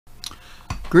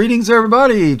Greetings,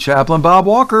 everybody. Chaplain Bob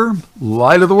Walker,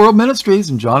 Light of the World Ministries.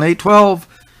 In John 8:12,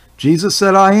 Jesus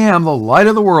said, I am the light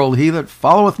of the world. He that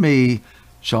followeth me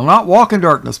shall not walk in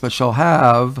darkness, but shall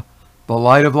have the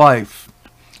light of life.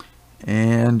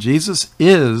 And Jesus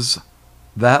is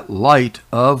that light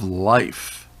of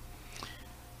life.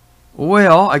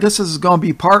 Well, I guess this is going to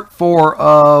be part 4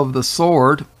 of the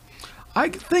sword. I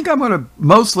think I'm going to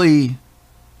mostly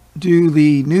do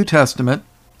the New Testament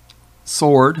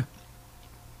sword.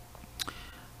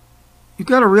 You've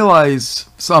got to realize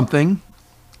something,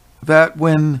 that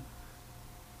when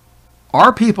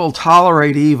our people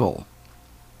tolerate evil,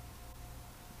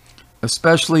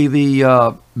 especially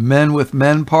the men with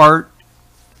men part,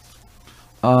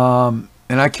 and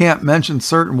I can't mention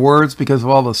certain words because of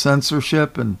all the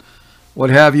censorship and what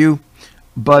have you,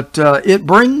 but it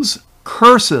brings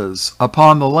curses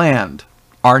upon the land,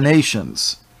 our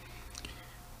nations.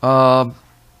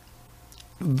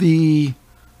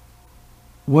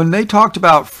 When they talked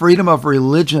about freedom of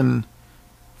religion,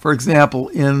 for example,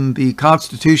 in the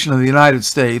Constitution of the United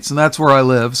States, and that's where I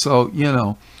live, so, you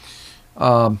know,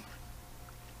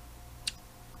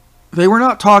 they were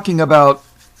not talking about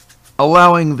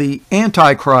allowing the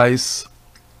Antichrist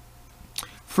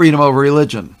freedom of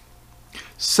religion,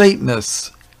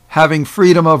 Satanists having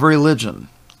freedom of religion.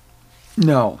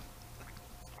 No.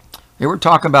 They were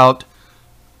talking about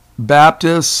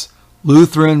Baptists,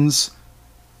 Lutherans,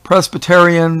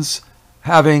 Presbyterians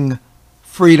having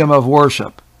freedom of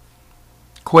worship.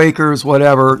 Quakers,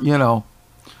 whatever, you know.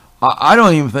 I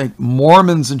don't even think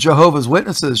Mormons and Jehovah's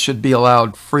Witnesses should be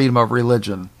allowed freedom of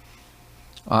religion.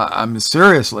 I mean,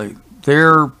 seriously,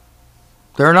 they're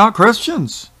not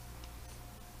Christians.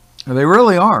 They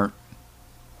really aren't.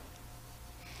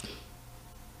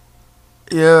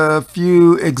 If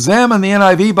you examine the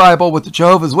NIV Bible with the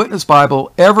Jehovah's Witness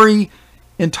Bible, every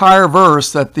entire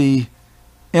verse that the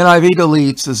NIV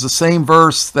deletes is the same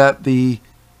verse that the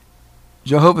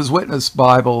Jehovah's Witness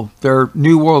Bible, their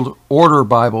New World Order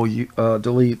Bible,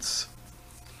 deletes.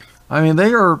 I mean,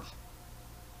 they are,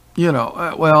 you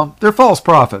know, well, they're false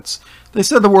prophets. They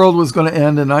said the world was going to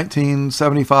end in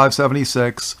 1975,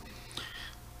 76.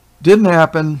 Didn't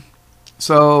happen.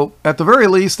 So, at the very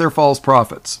least, they're false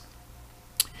prophets.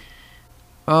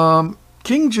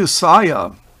 King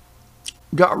Josiah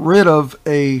got rid of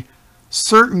a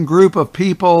certain group of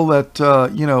people that,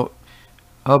 you know,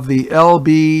 of the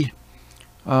LB,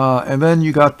 and then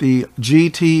you got the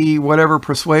GT, whatever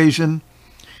persuasion.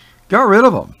 Got rid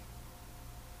of them.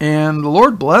 And the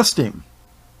Lord blessed him.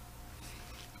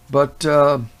 But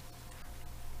the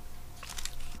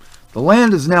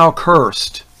land is now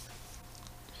cursed.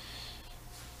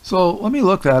 So let me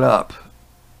look that up.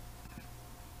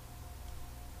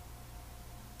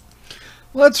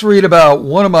 Let's read about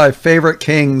one of my favorite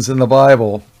kings in the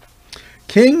Bible,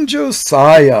 King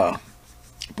Josiah.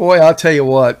 Boy, I'll tell you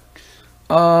what.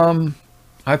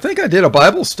 I think I did a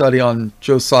Bible study on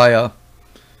Josiah.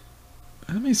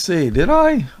 Let me see. Did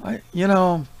I? You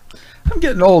know, I'm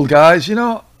getting old, guys. You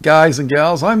know, guys and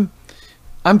gals. I'm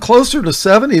closer to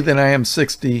 70 than I am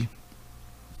 60.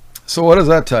 So what does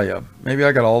that tell you? Maybe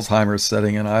I got Alzheimer's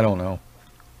setting in. I don't know.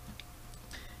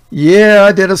 Yeah,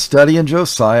 I did a study in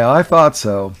Josiah. I thought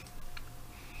so.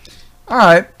 All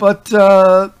right, but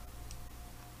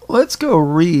let's go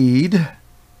read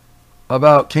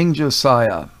about King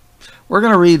Josiah. We're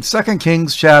going to read 2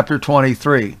 Kings chapter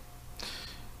 23.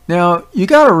 Now, you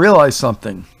got to realize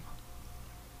something.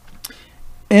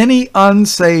 Any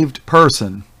unsaved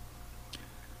person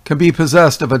can be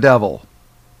possessed of a devil.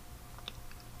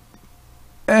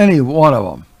 Any one of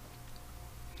them.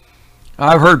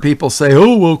 I've heard people say,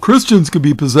 oh, well, Christians could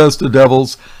be possessed of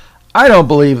devils. I don't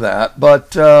believe that,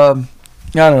 but I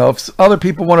don't know. If other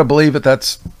people want to believe it,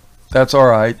 that's all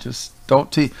right. Just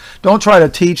don't try to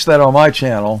teach that on my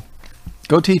channel.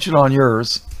 Go teach it on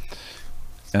yours.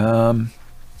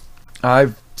 I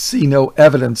see no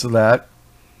evidence of that.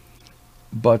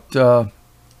 But,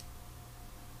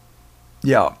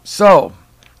 yeah. So,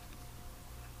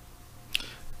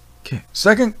 okay,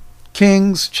 2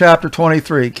 Kings chapter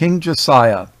 23, King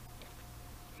Josiah,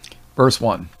 verse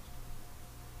 1.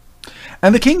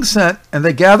 And the king sent, and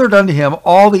they gathered unto him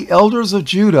all the elders of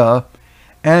Judah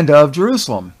and of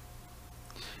Jerusalem.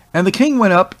 And the king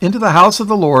went up into the house of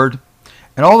the Lord,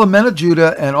 and all the men of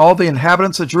Judah and all the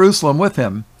inhabitants of Jerusalem with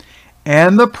him,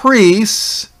 and the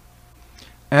priests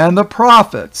and the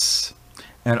prophets,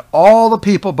 and all the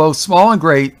people, both small and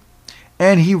great,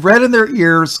 and he read in their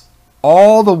ears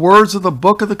all the words of the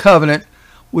book of the covenant,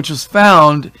 which is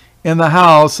found in the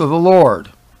house of the Lord.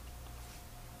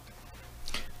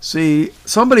 See,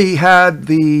 somebody had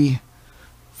the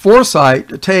foresight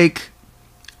to take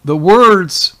the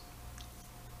words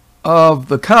of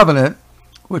the covenant,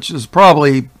 which is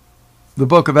probably the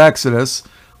book of Exodus,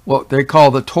 what they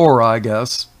call the Torah, I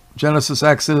guess, Genesis,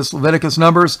 Exodus, Leviticus,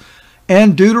 Numbers,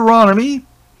 and Deuteronomy,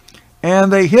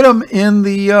 and they hit them in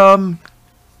the,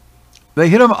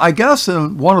 I guess,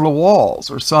 in one of the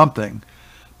walls or something,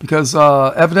 because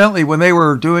evidently when they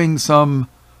were doing some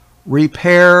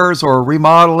repairs or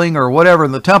remodeling or whatever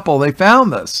in the temple, they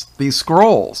found these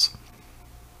scrolls.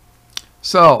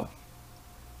 So,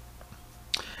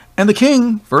 and the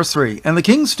king, verse 3, and the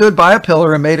king stood by a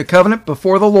pillar and made a covenant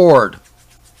before the Lord.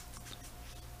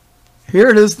 Here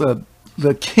it is, the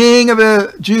king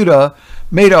of Judah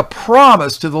made a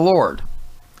promise to the Lord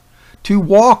to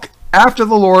walk after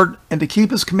the Lord and to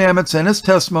keep his commandments and his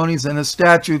testimonies and his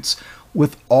statutes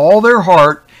with all their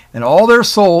heart and all their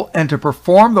soul, and to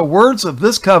perform the words of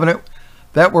this covenant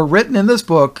that were written in this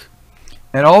book.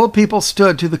 And all the people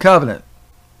stood to the covenant.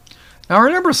 Now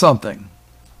remember something.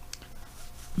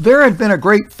 There had been a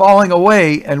great falling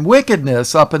away and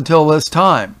wickedness up until this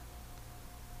time.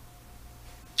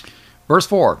 Verse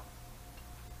 4.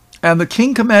 And the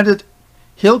king commanded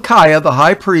Hilkiah the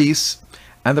high priest,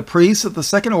 and the priests of the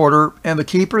second order, and the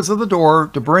keepers of the door,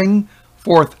 to bring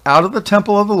forth out of the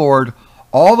temple of the Lord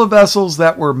all the vessels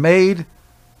that were made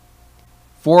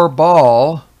for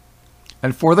Baal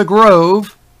and for the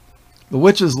grove. The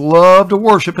witches love to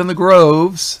worship in the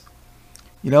groves.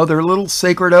 You know, they're little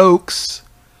sacred oaks.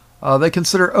 They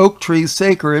consider oak trees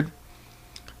sacred.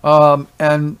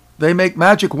 And they make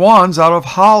magic wands out of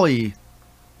holly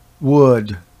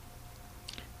wood.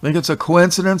 Think it's a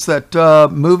coincidence that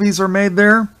movies are made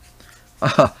there?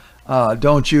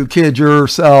 Don't you kid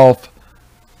yourself.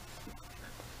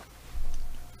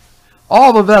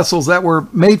 All the vessels that were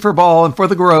made for Baal and for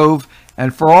the grove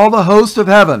and for all the host of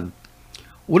heaven.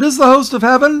 What is the host of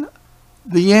heaven?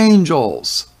 The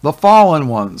angels, the fallen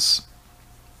ones.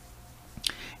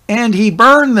 And he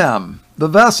burned them, the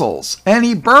vessels, and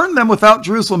he burned them without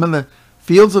Jerusalem in the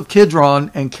fields of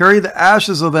Kidron, and carried the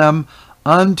ashes of them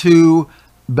unto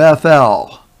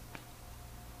Bethel.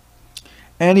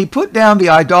 And he put down the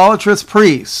idolatrous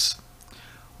priests.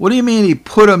 What do you mean he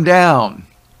put them down?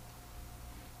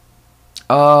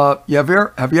 Have you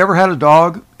ever had a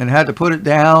dog and had to put it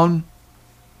down?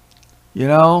 You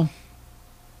know?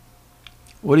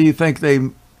 What do you think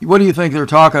they're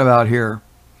talking about here?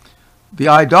 The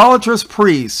idolatrous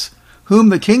priests, whom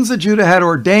the kings of Judah had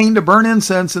ordained to burn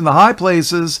incense in the high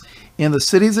places, in the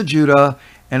cities of Judah,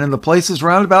 and in the places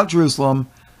round about Jerusalem,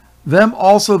 them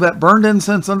also that burned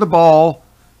incense unto Baal,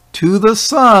 to the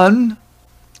sun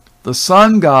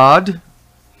god,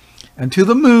 and to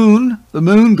the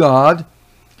moon god,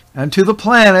 and to the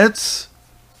planets.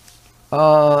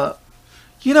 You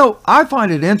know, I find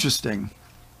it interesting.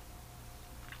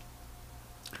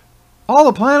 All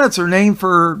the planets are named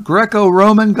for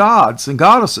Greco-Roman gods and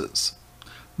goddesses.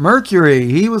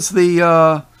 Mercury, he was the,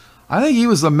 I think he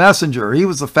was the messenger. He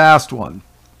was the fast one.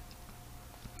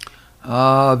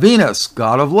 Venus,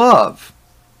 god of love.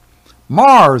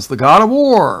 Mars, the god of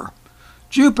war.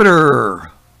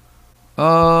 Jupiter,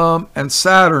 and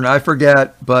Saturn, I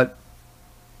forget, but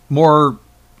more,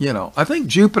 you know, I think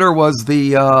Jupiter was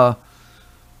the,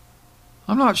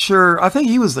 I'm not sure, I think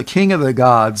he was the king of the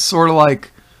gods, sort of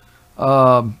like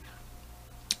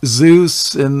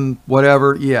Zeus and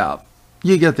whatever. Yeah,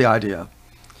 you get the idea.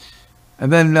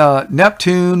 And then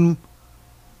Neptune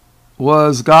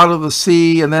was god of the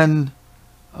sea, and then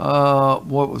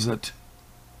what was it?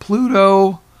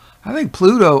 Pluto. I think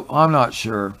Pluto, I'm not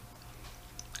sure.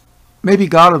 Maybe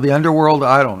god of the underworld,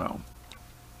 I don't know.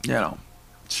 You know.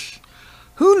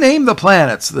 Who named the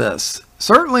planets this?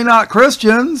 Certainly not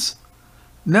Christians.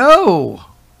 No.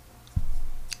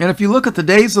 And if you look at the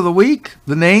days of the week,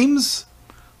 the names,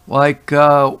 like,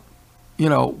 you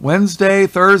know, Wednesday,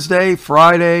 Thursday,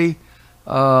 Friday,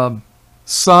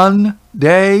 Sun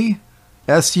Day,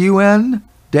 S-U-N,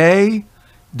 Day,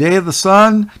 Day of the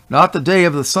Sun, not the Day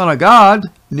of the Son of God.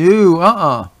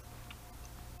 No,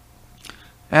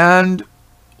 And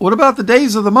what about the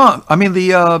days of the month? I mean,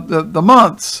 the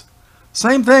months.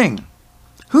 Same thing.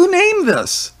 Who named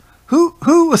this?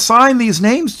 Who assigned these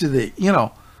names to the, you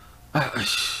know,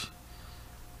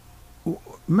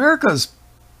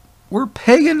 we're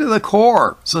pagan to the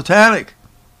core, satanic.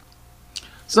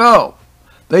 So,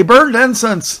 they burned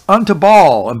incense unto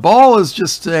Baal, and Baal is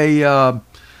just a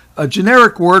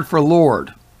generic word for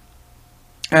Lord.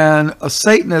 And a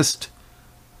Satanist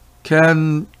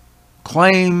can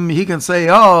claim, he can say,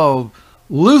 oh,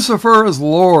 Lucifer is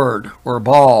Lord, or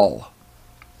Baal.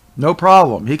 No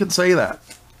problem, he can say that.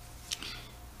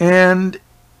 And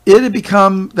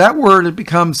that word had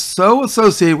become so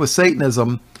associated with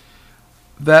Satanism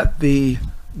that the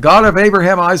God of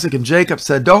Abraham, Isaac, and Jacob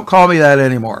said, don't call me that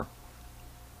anymore.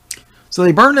 So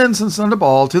they burned incense unto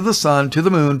Baal, to the sun, to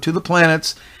the moon, to the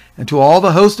planets, and to all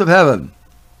the host of heaven.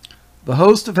 The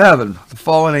host of heaven, the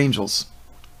fallen angels.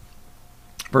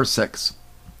 Verse 6.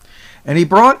 And he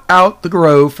brought out the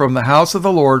grove from the house of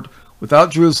the Lord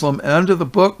without Jerusalem, and unto the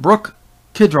brook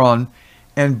Kidron,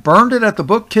 and burned it at the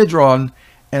brook Kidron,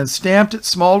 and stamped it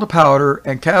small to powder,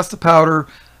 and cast the powder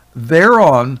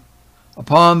thereon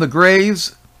upon the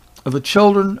graves of the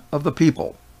children of the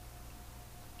people.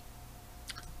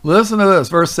 Listen to this,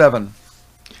 verse 7.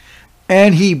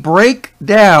 And he brake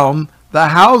down the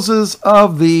houses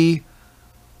of the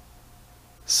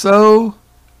Sodomites.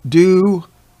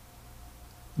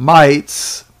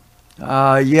 Look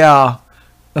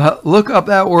up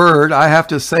that word. I have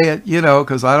to say it,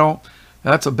 because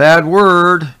that's a bad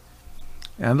word.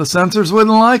 And the censors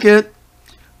wouldn't like it.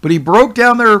 But he broke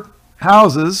down their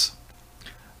houses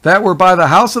that were by the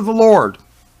house of the Lord.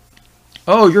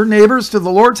 Oh, you're neighbors to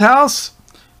the Lord's house?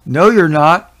 No, you're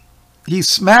not. He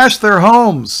smashed their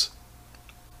homes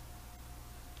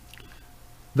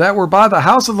that were by the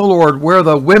house of the Lord, where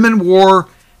the women wore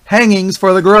hangings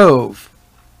for the grove.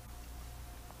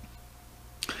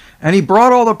 And he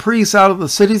brought all the priests out of the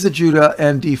cities of Judah,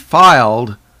 and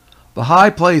defiled the high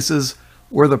places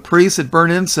where the priests had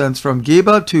burned incense, from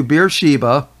Geba to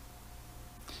Beersheba,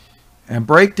 and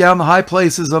brake down the high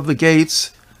places of the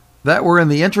gates that were in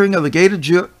the entering of the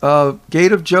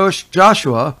gate of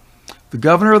Joshua, the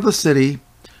governor of the city,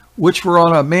 which were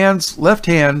on a man's left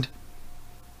hand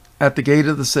at the gate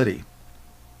of the city.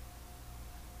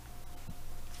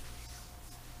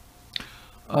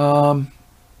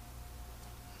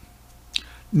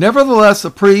 Nevertheless,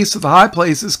 the priests of the high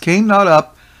places came not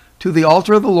up to the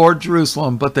altar of the Lord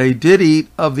Jerusalem, but they did eat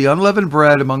of the unleavened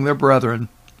bread among their brethren.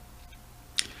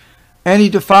 And he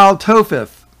defiled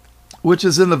Topheth, which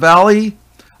is in the valley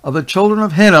of the children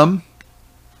of Hinnom,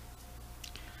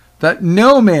 that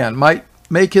no man might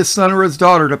make his son or his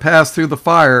daughter to pass through the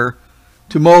fire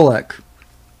to Molech.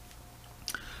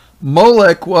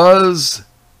 Molech was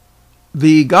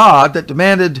the god that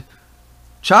demanded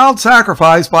child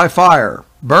sacrifice by fire.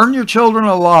 Burn your children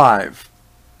alive.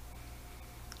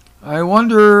 I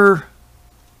wonder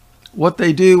what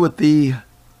they do with the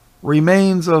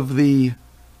remains of the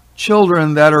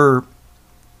children that are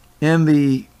in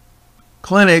the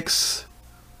clinics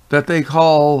that they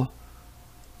call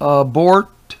abortion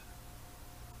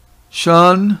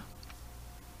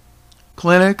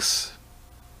clinics.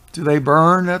 Do they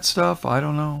burn that stuff? I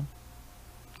don't know.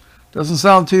 Doesn't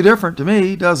sound too different to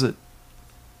me, does it?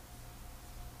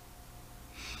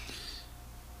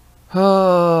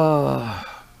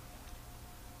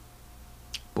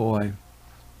 Boy.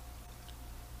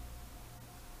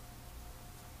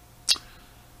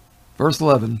 Verse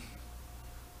 11.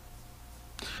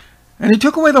 And he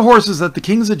took away the horses that the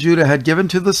kings of Judah had given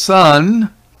to the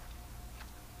sun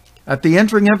at the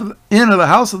entering in of the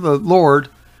house of the Lord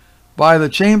by the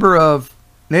chamber of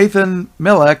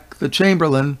Nathan-Melech, the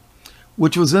chamberlain,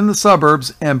 which was in the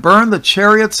suburbs, and burned the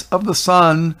chariots of the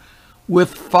sun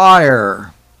with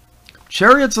fire.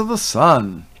 Chariots of the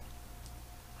sun.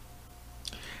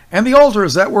 And the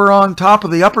altars that were on top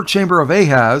of the upper chamber of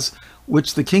Ahaz,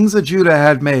 which the kings of Judah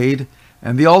had made,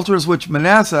 and the altars which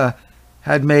Manasseh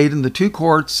had made in the two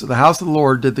courts of the house of the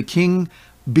Lord, did the king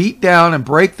beat down and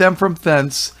break them from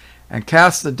thence, and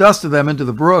cast the dust of them into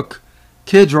the brook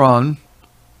Kidron.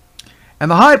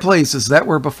 And the high places that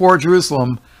were before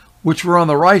Jerusalem, which were on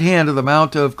the right hand of the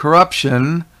mount of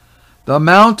corruption,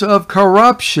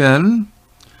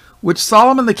 which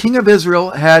Solomon the king of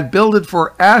Israel had builded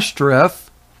for Ashtoreth,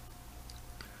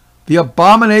 the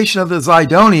abomination of the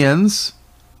Zidonians.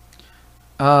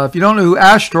 If you don't know who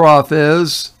Ashtaroth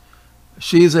is,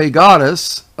 she's a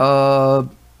goddess. Some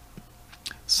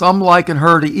liken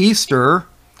her to Easter.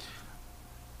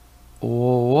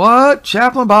 What?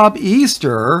 Chaplain Bob,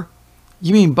 Easter?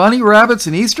 You mean bunny rabbits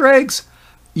and Easter eggs?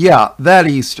 Yeah, that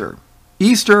Easter.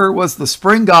 Easter was the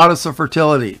spring goddess of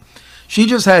fertility. She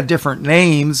just had different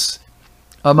names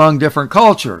among different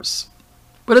cultures.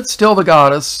 But it's still the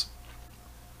goddess.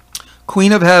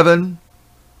 Queen of Heaven.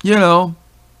 You know.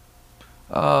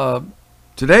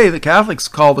 Today the Catholics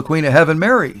call the Queen of Heaven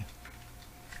Mary.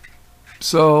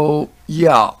 So,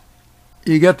 yeah.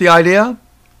 You get the idea?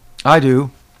 I do.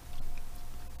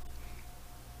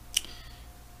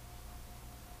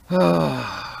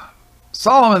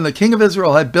 Solomon, the king of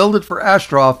Israel, had builded for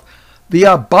Ashtaroth, the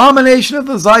abomination of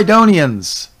the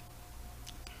Zidonians.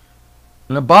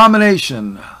 An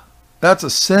abomination. That's a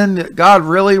sin that God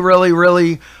really, really,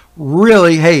 really,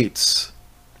 really hates.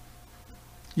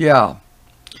 Yeah.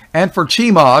 And for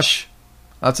Chemosh,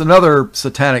 that's another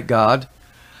satanic god,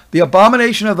 the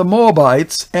abomination of the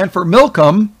Moabites, and for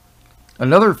Milcom,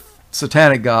 another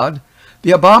satanic god,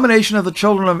 the abomination of the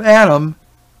children of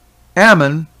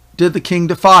Ammon did the king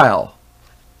defile.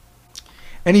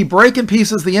 And he brake in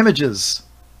pieces the images.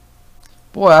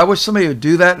 Boy, I wish somebody would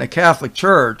do that in a Catholic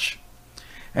church.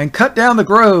 And cut down the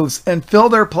groves and fill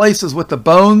their places with the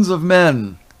bones of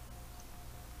men.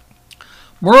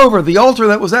 Moreover, the altar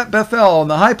that was at Bethel, and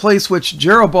the high place which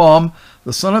Jeroboam,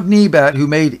 the son of Nebat, who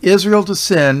made Israel to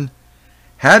sin,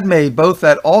 had made, both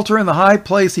that altar and the high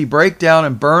place he brake down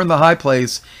and burned the high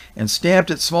place, and stamped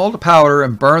it small to powder,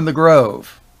 and burned the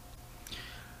grove.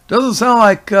 Doesn't sound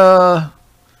like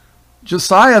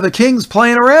Josiah the king's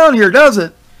playing around here, does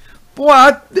it?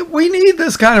 Boy, we need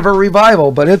this kind of a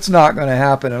revival, but it's not going to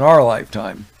happen in our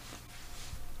lifetime.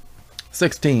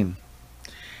 16.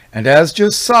 And as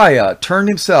Josiah turned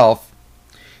himself,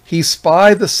 he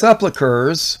spied the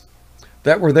sepulchres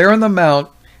that were there in the mount,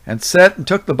 and set and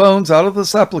took the bones out of the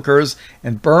sepulchres,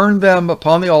 and burned them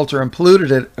upon the altar, and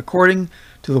polluted it, according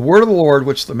to the word of the Lord,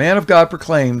 which the man of God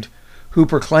proclaimed, who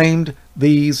proclaimed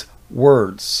these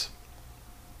words.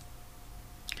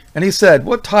 And he said,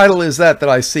 What title is that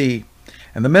I see?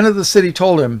 And the men of the city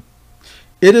told him,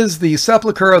 It is the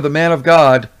sepulchre of the man of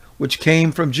God, which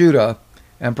came from Judah,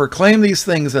 and proclaimed these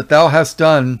things that thou hast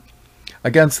done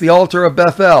against the altar of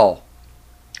Bethel.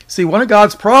 See, one of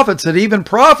God's prophets had even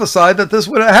prophesied that this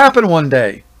would happen one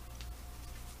day.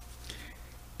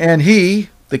 And he,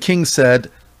 the king,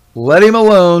 said, Let him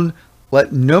alone,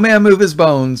 let no man move his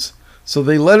bones. So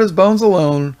they let his bones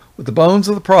alone with the bones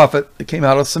of the prophet that came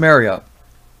out of Samaria.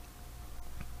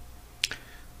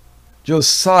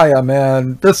 Josiah,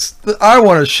 man, I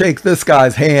want to shake this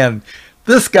guy's hand.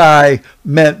 This guy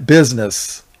meant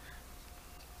business.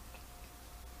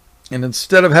 And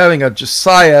instead of having a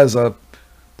Josiah as a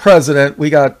president,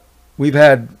 we've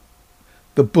had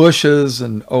the Bushes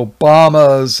and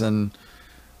Obamas and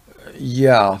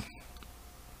yeah.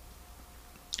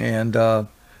 And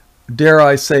dare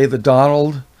I say the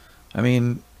Donald. I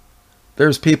mean,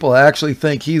 there's people that actually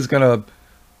think he's going to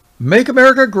make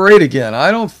America great again.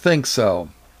 I don't think so.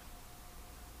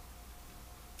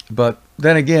 But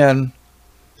then again,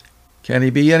 can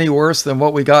he be any worse than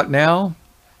what we got now?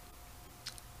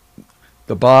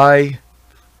 The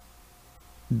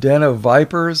den of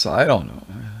vipers? I don't know.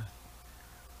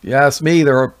 If you ask me,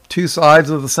 there are two sides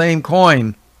of the same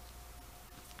coin.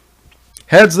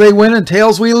 Heads they win and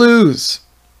tails we lose.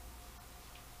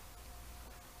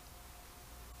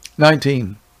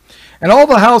 19. And all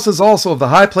the houses also of the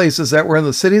high places that were in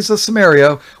the cities of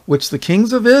Samaria, which the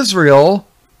kings of Israel...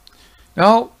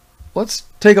 Now, let's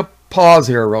take a pause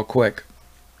here real quick.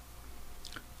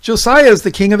 Josiah is the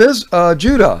king of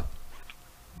Judah.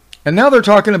 And now they're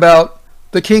talking about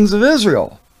the kings of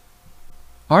Israel.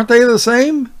 Aren't they the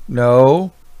same?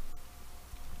 No.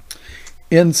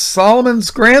 In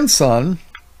Solomon's grandson,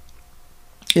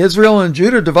 Israel and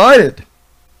Judah divided.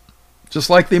 Just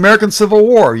like the American Civil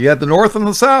War. You had the North and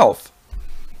the South.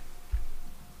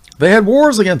 They had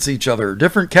wars against each other.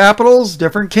 Different capitals,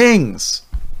 different kings.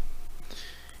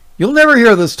 You'll never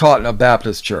hear this taught in a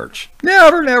Baptist church.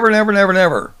 Never, never, never, never,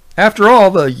 never. After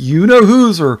all, the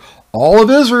you-know-whos are all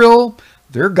of Israel.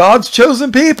 They're God's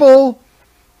chosen people.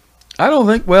 I don't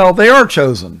think, well, they are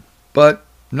chosen, but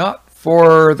not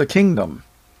for the kingdom.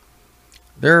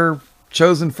 They're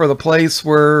chosen for the place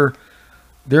where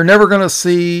they're never going to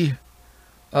see...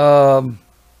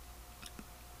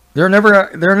 They're never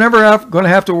going to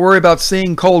have to worry about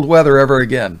seeing cold weather ever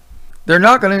again. They're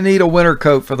not going to need a winter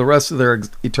coat for the rest of their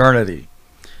eternity,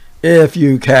 if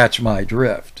you catch my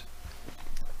drift.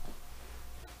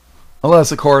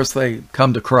 Unless, of course, they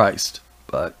come to Christ.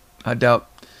 But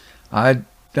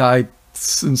I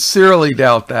sincerely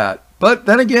doubt that. But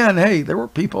then again, hey, there were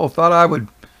people who thought I would...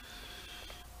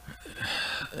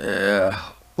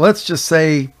 let's just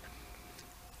say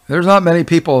there's not many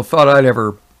people who thought I'd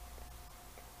ever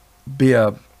be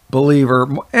a believer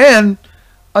and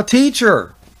a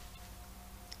teacher.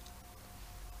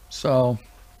 So,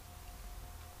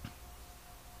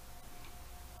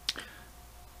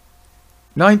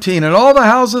 "19, and all the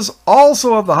houses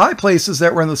also of the high places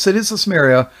that were in the cities of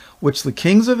Samaria, which the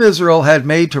kings of Israel had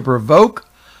made to provoke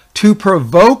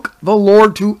the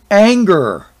Lord to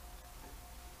anger."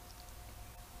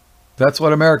 That's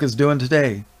what America's doing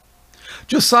today.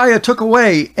 "Josiah took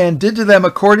away and did to them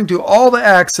according to all the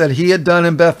acts that he had done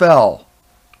in Bethel."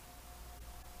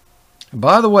 And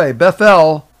by the way,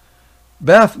 Bethel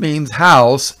Beth means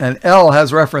house, and El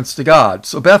has reference to God.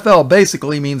 So Bethel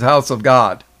basically means house of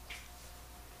God.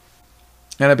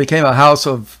 And it became a house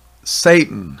of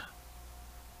Satan.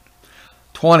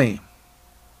 20.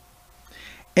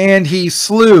 And he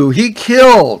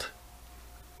killed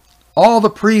all the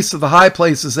priests of the high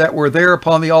places that were there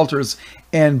upon the altars,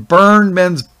 and burned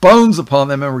men's bones upon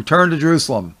them, and returned to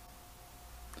Jerusalem.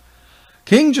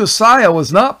 King Josiah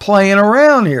was not playing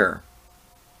around here.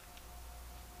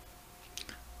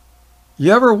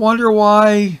 You ever wonder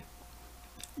why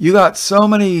you got so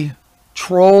many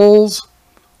trolls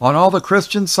on all the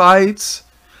Christian sites?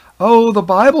 Oh, the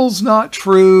Bible's not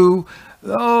true.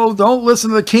 Oh, don't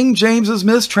listen to the King James is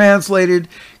mistranslated.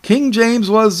 King James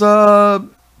was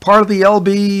part of the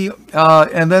LB,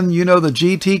 and then, the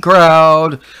GT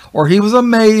crowd, or he was a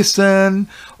Mason,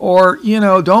 or,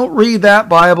 don't read that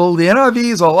Bible. The NIV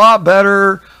is a lot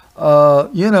better. The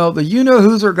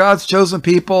you-know-who's are God's chosen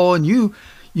people, and you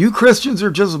Christians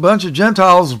are just a bunch of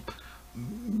Gentiles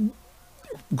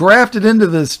grafted into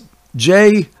this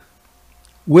J-wish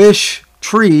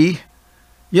tree.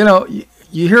 You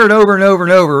hear it over and over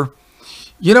and over.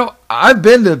 I've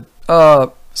been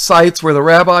to sites where the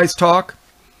rabbis talk.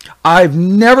 I've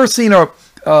never seen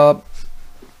an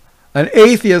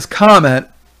atheist comment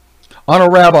on a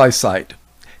rabbi site.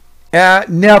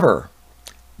 Never.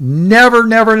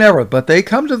 But they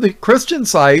come to the Christian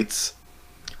sites.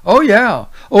 Oh, yeah.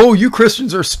 Oh, you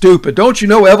Christians are stupid. Don't you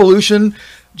know evolution?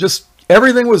 Just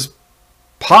everything was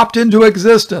popped into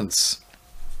existence.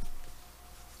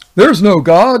 There's no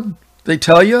God, they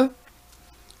tell you.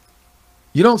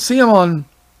 You don't see them on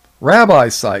rabbi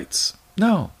sites.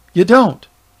 No, you don't.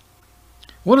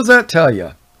 What does that tell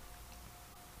you?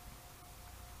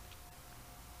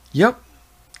 Yep,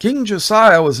 King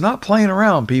Josiah was not playing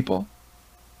around, people.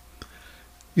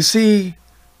 You see,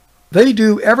 they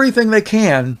do everything they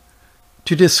can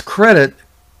to discredit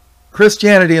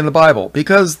Christianity and the Bible,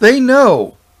 because they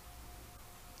know,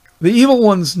 the evil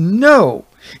ones know,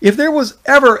 if there was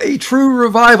ever a true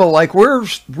revival like we're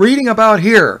reading about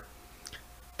here,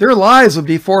 their lives would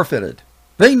be forfeited.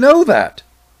 They know that.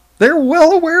 They're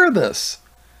well aware of this.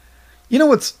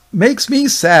 What makes me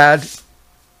sad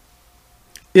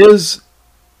is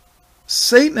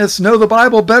Satanists know the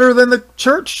Bible better than the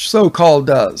church so-called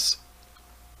does.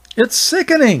 It's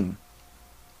sickening.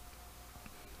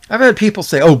 I've had people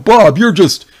say, "Oh, Bob, you're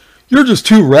just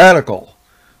too radical."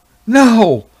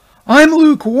 No, I'm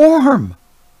lukewarm.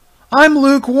 I'm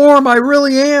lukewarm. I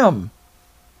really am.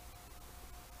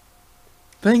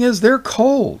 Thing is, they're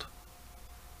cold.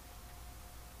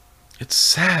 It's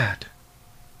sad.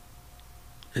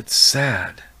 It's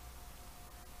sad.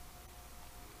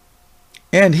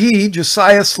 And he,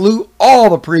 Josiah, slew all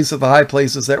the priests of the high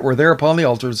places that were there upon the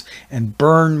altars, and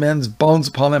burned men's bones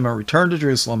upon them, and returned to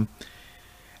Jerusalem.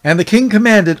 And the king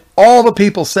commanded all the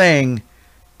people, saying,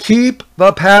 "Keep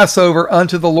the Passover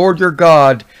unto the Lord your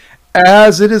God,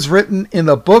 as it is written in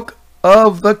the book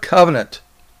of the covenant."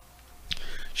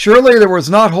 Surely there was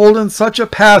not holden such a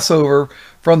Passover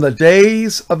from the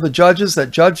days of the judges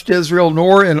that judged Israel,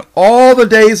 nor in all the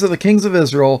days of the kings of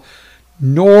Israel,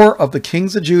 nor of the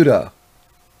kings of Judah.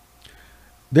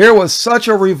 There was such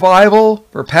a revival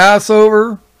for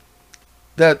Passover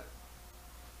that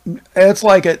it's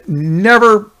like it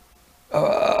never,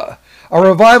 a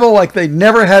revival like they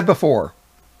never had before.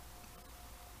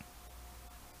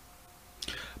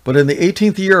 But in the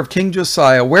 18th year of King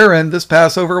Josiah, wherein this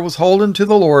Passover was holden to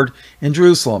the Lord in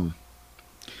Jerusalem.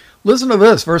 Listen to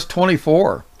this, verse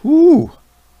 24. Woo.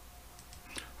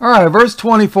 All right, verse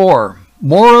 24.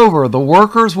 Moreover, the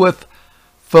workers with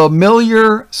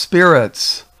familiar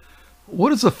spirits.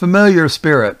 What is a familiar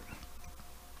spirit?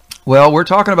 Well, we're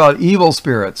talking about evil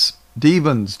spirits,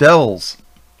 demons, devils.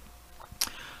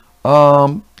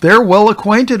 They're well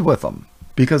acquainted with them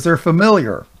because they're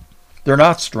familiar. They're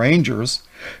not strangers.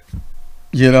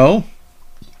 It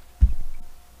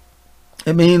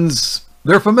means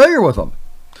they're familiar with them.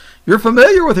 You're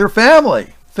familiar with your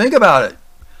family. Think about it.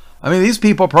 These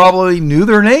people probably knew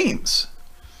their names.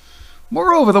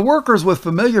 Moreover, the workers with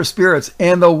familiar spirits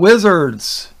and the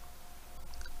wizards.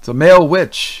 It's a male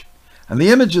witch. And the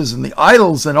images and the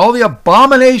idols and all the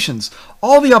abominations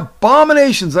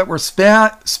that were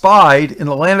spied in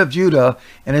the land of Judah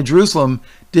and in Jerusalem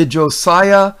did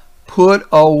Josiah put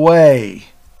away.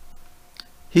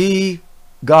 He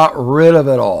got rid of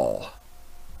it all.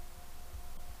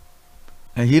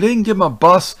 And he didn't give them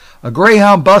a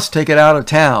Greyhound bus ticket out of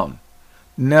town.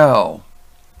 No.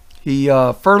 He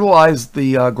fertilized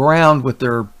the ground with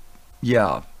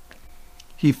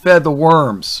he fed the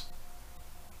worms.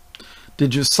 did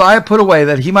Josiah put away,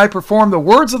 that he might perform the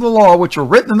words of the law which are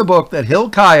written in the book that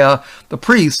Hilkiah the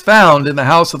priest found in the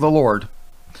house of the Lord.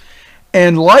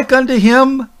 And like unto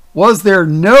him was there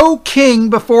no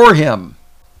king before him.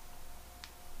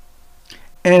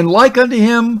 And like unto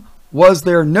him was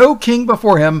there no king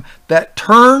before him that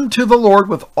turned to the Lord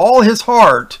with all his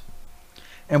heart,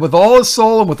 and with all his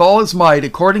soul, and with all his might,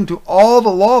 according to all the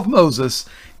law of Moses.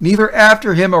 Neither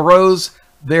after him arose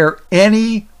there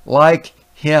any like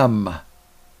him.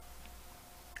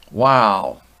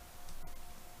 Wow.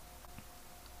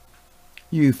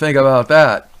 You think about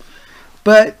that.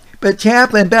 But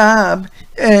Chaplain Bob,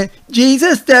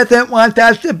 Jesus doesn't want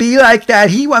us to be like that.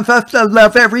 He wants us to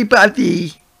love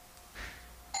everybody.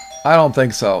 I don't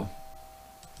think so.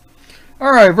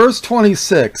 All right, verse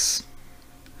 26.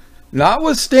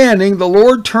 Notwithstanding, the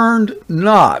Lord turned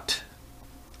not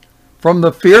from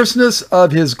the fierceness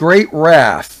of his great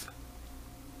wrath,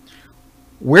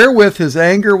 wherewith his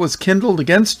anger was kindled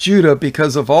against Judah,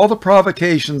 because of all the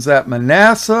provocations that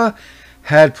Manasseh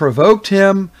had provoked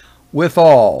him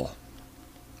withal.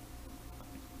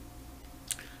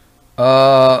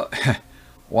 Wow.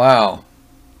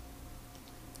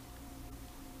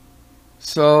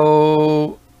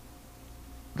 So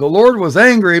the Lord was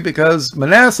angry because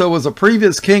Manasseh was a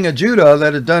previous king of Judah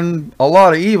that had done a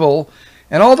lot of evil,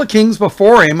 and all the kings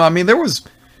before him. I mean, there was,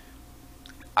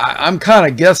 I'm kind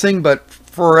of guessing, but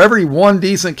for every one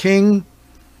decent king,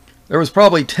 there was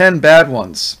probably 10 bad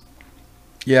ones.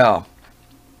 Yeah.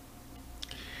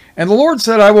 And the Lord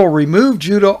said, I will remove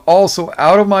Judah also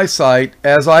out of my sight,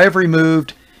 as I have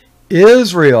removed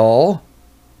Israel.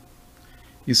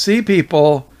 You see,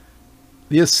 people,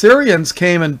 the Assyrians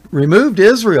came and removed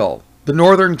Israel, the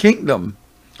northern kingdom.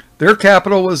 Their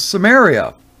capital was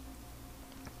Samaria.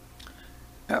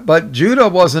 But Judah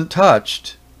wasn't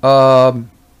touched. I'm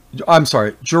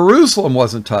sorry, Jerusalem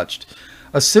wasn't touched.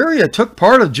 Assyria took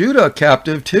part of Judah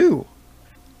captive too.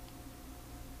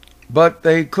 But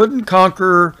they couldn't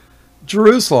conquer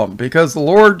Jerusalem because the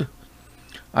Lord,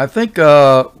 I think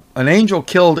an angel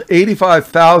killed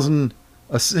 85,000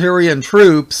 Assyrian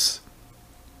troops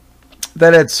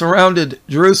that had surrounded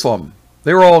Jerusalem.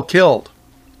 They were all killed.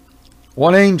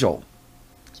 One angel.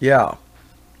 Yeah.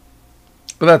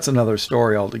 But that's another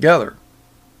story altogether.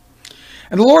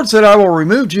 And the Lord said, I will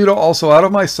remove Judah also out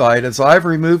of my sight, as I have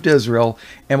removed Israel,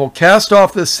 and will cast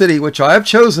off this city which I have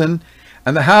chosen,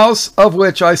 and the house of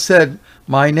which I said,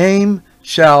 my name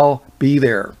shall be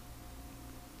there.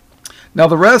 Now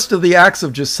the rest of the acts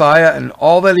of Josiah and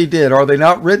all that he did, are they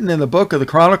not written in the book of the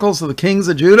Chronicles of the Kings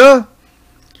of Judah?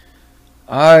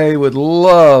 I would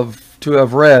love to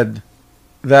have read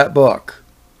that book,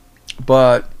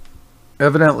 but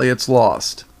evidently it's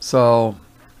lost. So,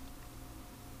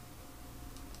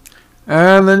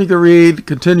 and then you can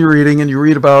continue reading, and you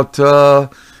read about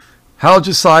how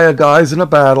Josiah dies in a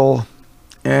battle,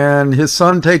 and his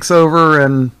son takes over,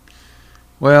 and,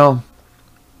 well,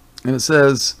 and it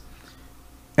says,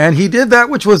 and he did that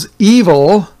which was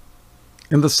evil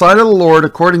in the sight of the Lord,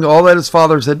 according to all that his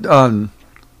fathers had done.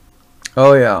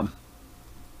 Oh, yeah.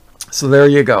 So there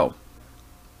you go.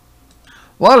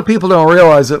 A lot of people don't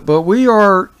realize it, but we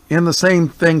are in the same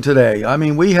thing today. I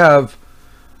mean, we have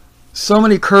so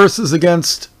many curses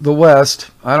against the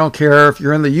West. I don't care if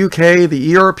you're in the UK, the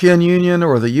European Union,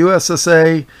 or the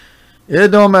USSA. It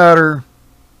don't matter.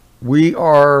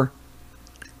 We're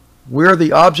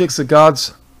the objects of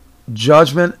God's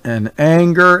judgment and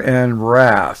anger and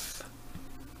wrath.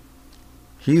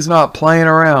 He's not playing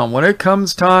around. When it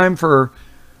comes time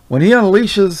when he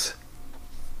unleashes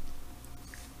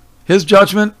his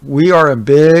judgment, we are in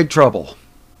big trouble.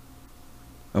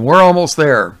 And we're almost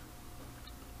there.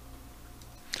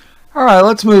 All right,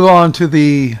 let's move on to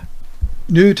the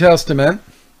New Testament.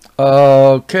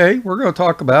 Okay, we're going to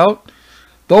talk about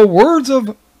the words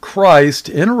of Christ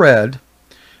in red,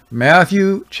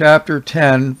 Matthew chapter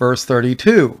 10, verse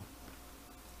 32.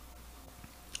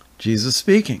 Jesus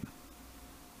speaking.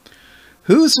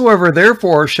 Whosoever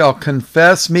therefore shall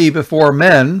confess me before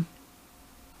men.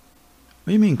 What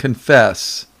do you mean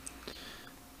confess?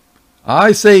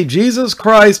 I say Jesus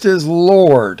Christ is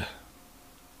Lord.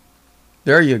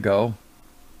 There you go.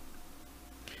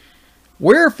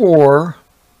 Whosoever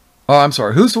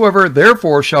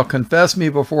therefore shall confess me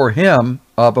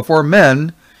before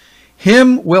men,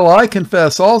 him will I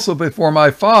confess also before my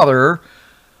Father,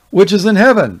 which is in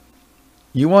heaven.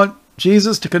 You want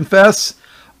Jesus to confess,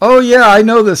 oh yeah, I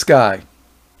know this guy.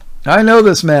 I know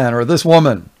this man or this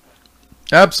woman.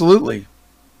 Absolutely.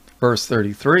 Verse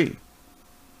 33.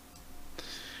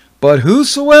 But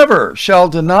whosoever shall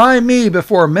deny me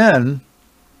before men,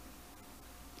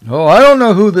 Oh, I don't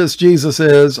know who this Jesus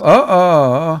is.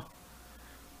 Some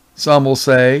will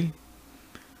say,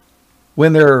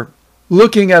 when they're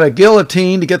looking at a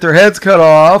guillotine to get their heads cut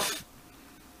off,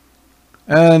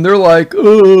 and they're like,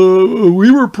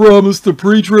 we were promised the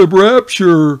pre-trib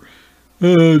rapture.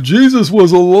 Jesus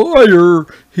was a liar.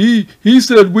 He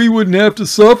said we wouldn't have to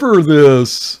suffer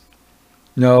this.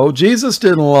 No, Jesus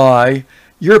didn't lie.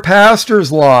 Your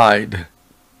pastors lied.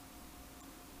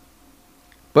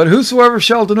 But whosoever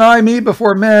shall deny me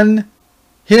before men,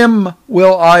 him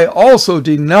will I also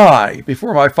deny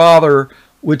before my Father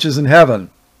which is in heaven.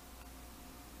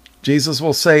 Jesus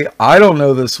will say, I don't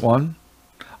know this one.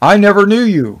 I never knew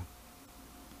you.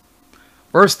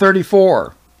 Verse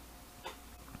 34.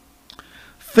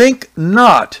 Think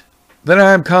not that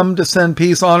I am come to send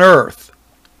peace on earth.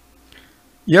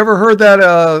 You ever heard that,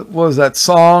 what was that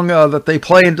song that they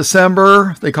play in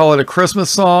December? They call it a Christmas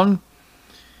song.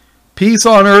 Peace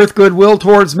on earth, goodwill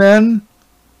towards men.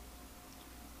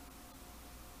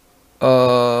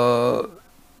 But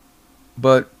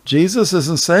Jesus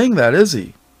isn't saying that, is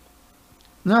he?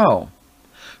 No.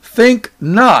 Think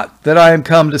not that I am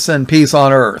come to send peace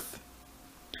on earth.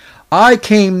 I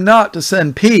came not to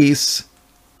send peace,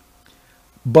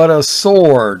 but a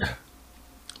sword.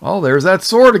 Oh, there's that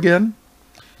sword again.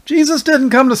 Jesus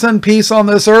didn't come to send peace on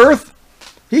this earth.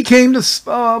 He came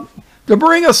to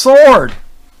bring a sword.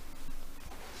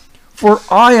 For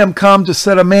I am come to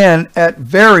set a man at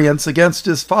variance against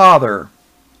his father.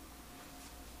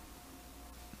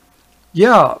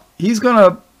 Yeah, he's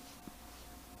going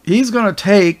to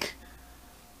take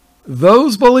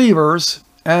those believers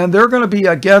and they're going to be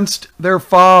against their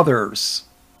fathers.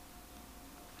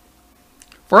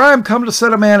 For I am come to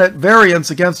set a man at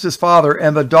variance against his father,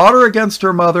 and the daughter against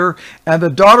her mother, and the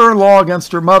daughter-in-law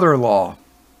against her mother-in-law.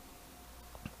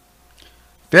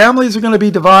 Families are going to be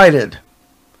divided.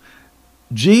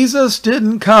 Jesus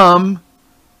didn't come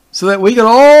so that we could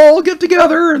all get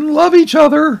together and love each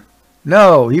other.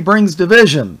 No, he brings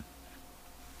division.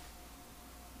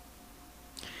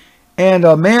 And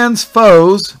a man's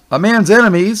foes, a man's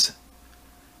enemies,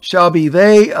 shall be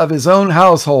they of his own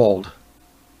household.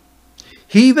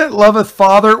 He that loveth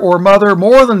father or mother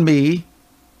more than me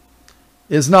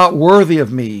is not worthy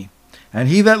of me. And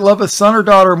he that loveth son or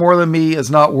daughter more than me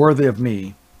is not worthy of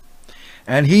me.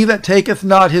 And he that taketh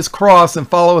not his cross and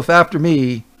followeth after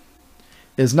me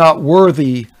is not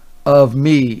worthy of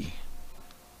me.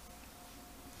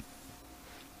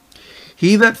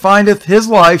 He that findeth his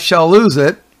life shall lose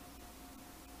it.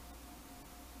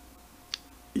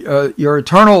 Your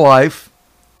eternal life.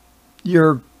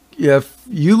 If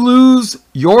you lose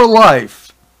your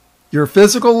life, your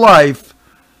physical life,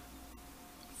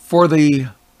 for the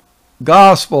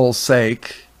gospel's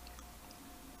sake,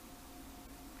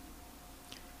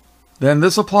 then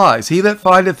this applies. He that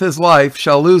findeth his life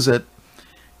shall lose it,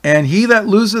 and he that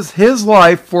loseth his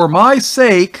life for my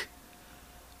sake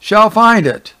shall find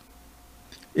it.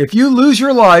 If you lose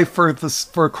your life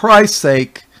for Christ's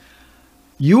sake,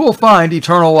 you will find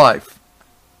eternal life.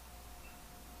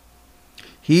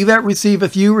 He that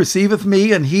receiveth you receiveth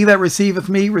me, and he that receiveth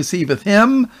me receiveth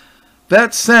him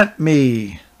that sent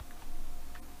me.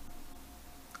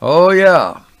 Oh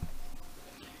yeah.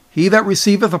 He that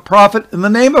receiveth a prophet in the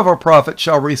name of a prophet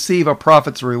shall receive a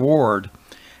prophet's reward.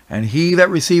 And he that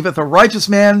receiveth a righteous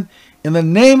man in the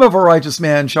name of a righteous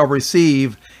man shall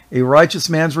receive a righteous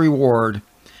man's reward.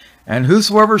 And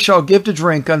whosoever shall give to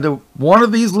drink unto one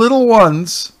of these little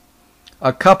ones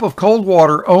a cup of cold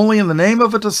water only in the name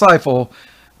of a disciple,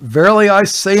 verily I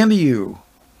say unto you,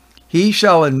 he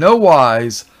shall in no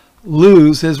wise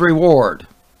lose his reward.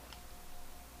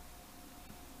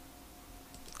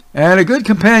 And a good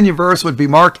companion verse would be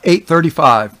Mark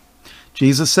 8:35.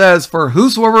 Jesus says, for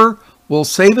whosoever will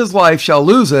save his life shall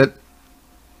lose it.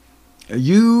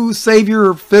 You save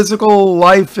your physical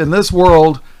life in this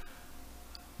world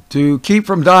to keep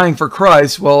from dying for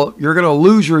Christ, well, you're going to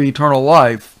lose your eternal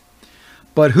life.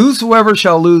 But whosoever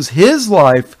shall lose his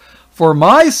life for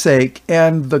my sake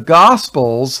and the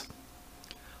gospel's,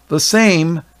 the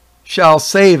same shall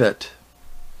save it.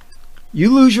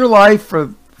 You lose your life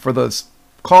for the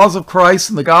cause of Christ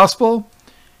and the gospel,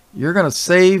 you're going to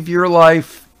save your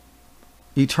life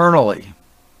eternally.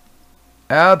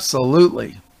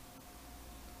 Absolutely.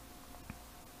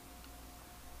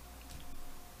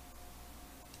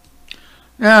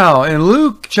 Now, in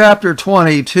Luke chapter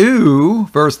 22,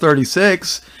 verse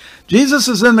 36, Jesus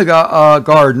is in the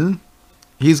garden.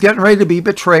 He's getting ready to be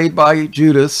betrayed by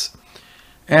Judas,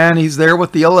 and he's there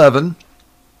with the 11.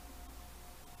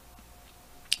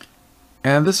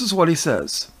 And this is what he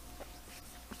says.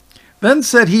 Then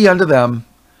said he unto them,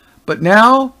 but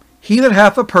now He that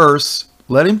hath a purse,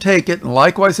 let him take it, and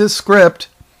likewise his script.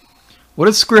 What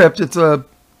is script? It's a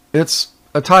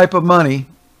type of money.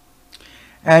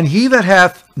 And he that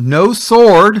hath no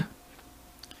sword,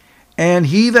 let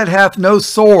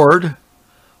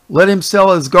him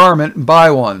sell his garment and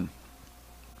buy one.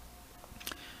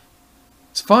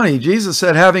 It's funny, Jesus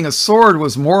said having a sword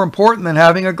was more important than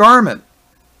having a garment.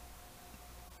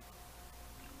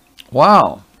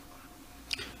 Wow.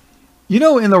 You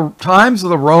know, in the times of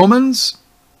the Romans,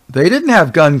 they didn't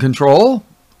have gun control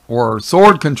or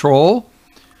sword control.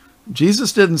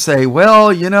 Jesus didn't say,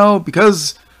 well, you know,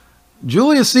 because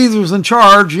Julius Caesar's in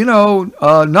charge, you know,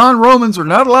 non-Romans are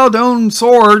not allowed to own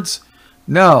swords.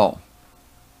 No.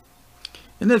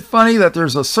 Isn't it funny that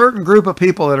there's a certain group of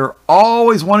people that are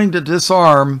always wanting to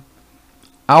disarm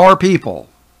our people?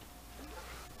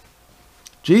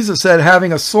 Jesus said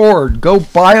having a sword, go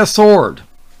buy a sword.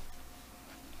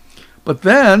 But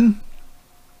then,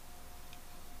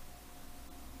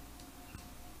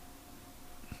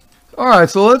 all right,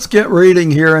 so let's get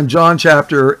reading here in John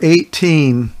chapter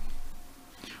 18,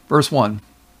 verse 1.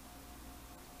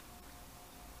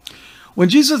 When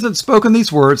Jesus had spoken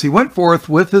these words, he went forth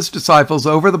with his disciples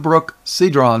over the brook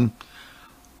Cedron,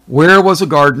 where was a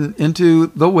garden, into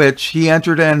the which he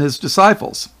entered and his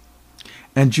disciples.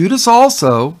 And Judas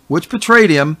also, which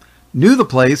betrayed him, knew the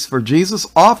place, for Jesus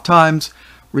oft times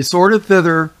resorted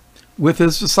thither with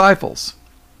his disciples.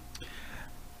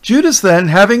 Judas then,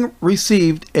 having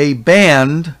received a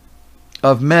band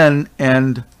of men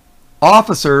and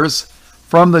officers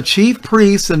from the chief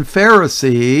priests and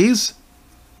Pharisees.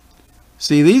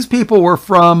 See, these people were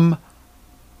from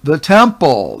the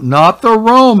temple, not the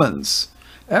Romans.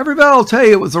 Everybody will tell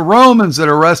you it was the Romans that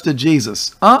arrested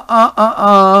Jesus.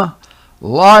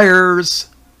 Liars.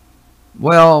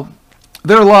 Well,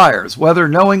 they're liars, whether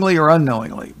knowingly or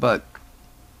unknowingly. But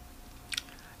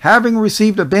having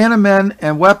received a band of men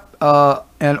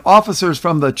and officers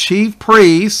from the chief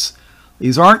priests,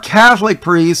 these aren't Catholic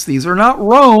priests, these are not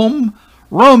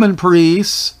Roman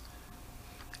priests,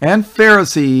 and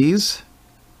Pharisees,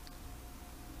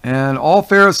 and all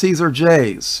Pharisees are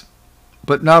Jays,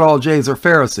 but not all Jays are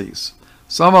Pharisees.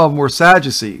 Some of them were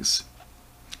Sadducees.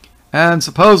 And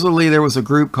supposedly there was a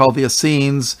group called the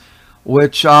Essenes,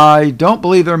 which I don't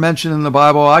believe they're mentioned in the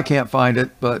Bible. I can't find it,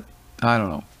 but I don't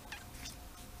know.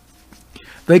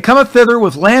 They cometh thither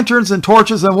with lanterns and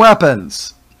torches and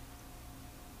weapons.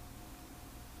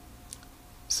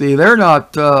 See, they're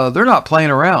not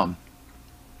playing around.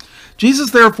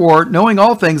 Jesus, therefore, knowing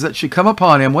all things that should come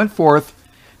upon him, went forth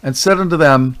and said unto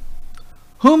them,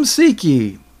 Whom seek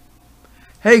ye?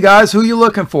 Hey guys, who you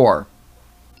looking for?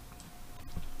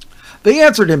 They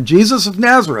answered him, Jesus of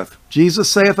Nazareth. Jesus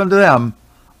saith unto them,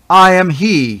 I am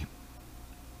he.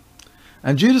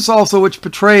 And Judas also, which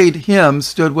betrayed him,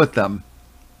 stood with them.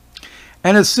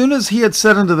 And as soon as he had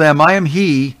said unto them, I am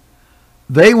he,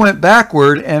 they went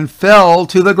backward and fell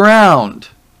to the ground.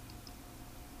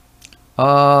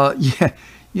 Yeah,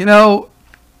 you know,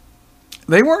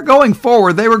 they weren't going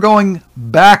forward, they were going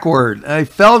backward. They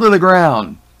fell to the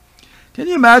ground. Can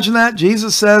you imagine that?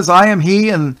 Jesus says, I am he,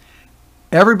 and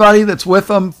everybody that's with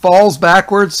them falls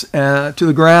backwards to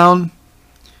the ground.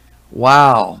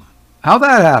 Wow. How'd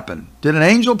that happen? Did an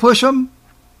angel push them?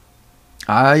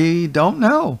 I don't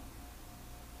know.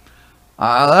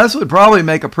 This would probably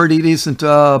make a pretty decent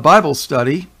Bible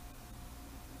study.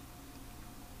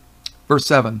 Verse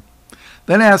 7.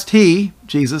 Then asked he,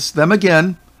 Jesus, them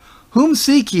again, Whom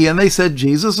seek ye? And they said,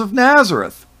 Jesus of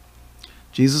Nazareth.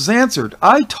 Jesus answered,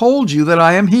 I told you that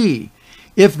I am he.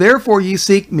 If therefore ye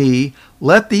seek me,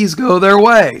 let these go their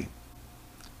way.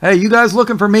 Hey, you guys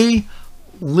looking for me?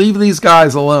 Leave these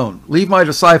guys alone. Leave my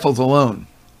disciples alone.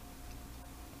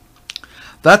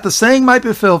 That the saying might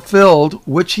be fulfilled,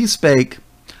 which he spake,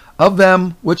 of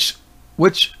them which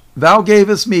thou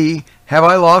gavest me, have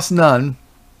I lost none,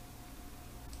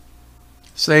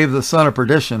 save the son of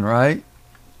perdition, right?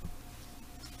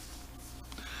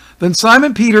 Then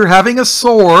Simon Peter, having a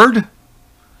sword,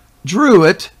 drew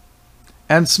it,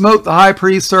 and smote the high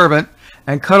priest's servant,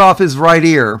 and cut off his right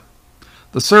ear.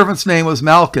 The servant's name was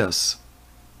Malchus.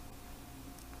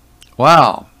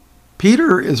 Wow.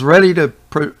 Peter is ready to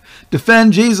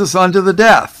defend Jesus unto the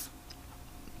death.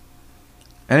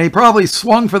 And he probably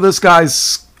swung for this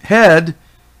guy's head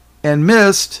and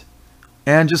missed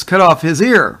and just cut off his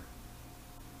ear.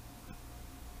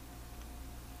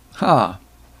 Huh.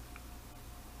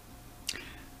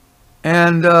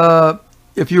 And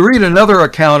if you read another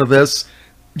account of this,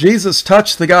 Jesus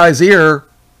touched the guy's ear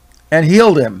and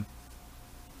healed him.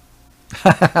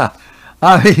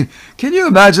 I mean, can you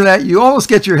imagine that? You almost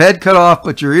get your head cut off,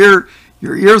 but your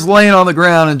your ear's laying on the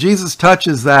ground and Jesus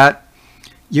touches that,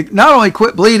 you not only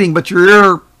quit bleeding, but your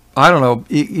ear, I don't know,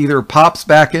 either pops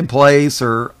back in place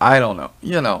or I don't know,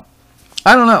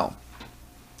 I don't know.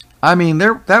 I mean,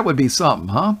 that would be something,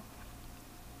 huh?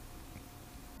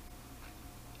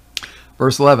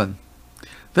 Verse 11.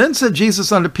 Then said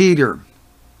Jesus unto Peter,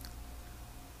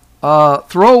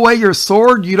 throw away your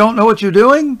sword, you don't know what you're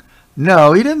doing?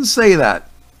 No, he didn't say that.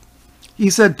 He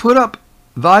said, put up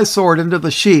thy sword into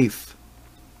the sheath.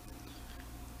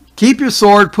 Keep your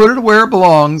sword, put it where it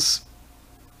belongs.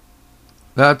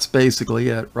 That's basically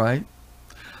it, right?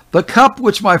 The cup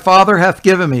which my Father hath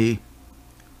given me,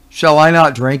 shall I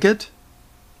not drink it?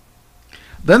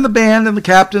 Then the band and the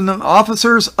captain and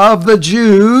officers of the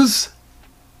Jews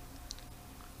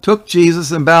took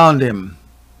Jesus and bound him.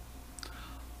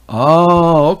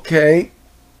 Oh, okay.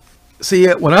 See,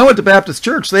 when I went to Baptist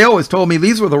church, they always told me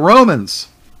these were the Romans.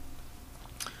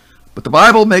 But the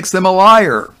Bible makes them a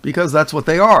liar, because that's what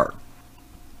they are.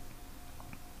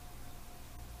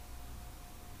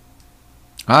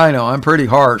 I know, I'm pretty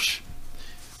harsh.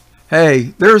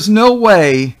 Hey, there's no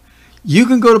way you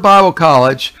can go to Bible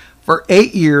college for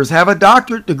 8 years, have a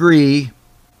doctorate degree,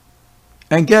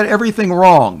 and get everything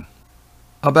wrong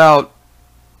about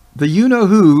the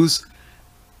you-know-whos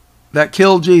that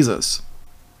killed Jesus.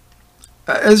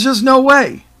 There's just no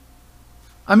way.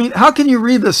 I mean, how can you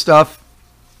read this stuff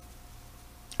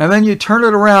and then you turn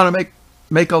it around and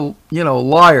make a,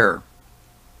 liar?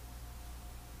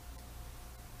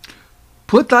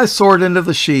 Put thy sword into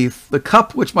the sheath. The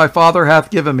cup which my Father hath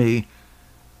given me,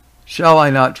 shall I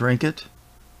not drink it?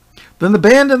 Then the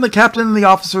band and the captain and the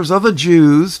officers of the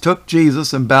Jews took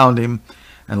Jesus and bound him,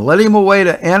 and led him away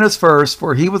to Annas first,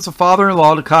 for he was the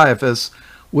father-in-law to Caiaphas,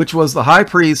 which was the high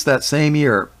priest that same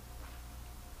year.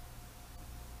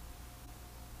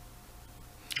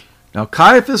 Now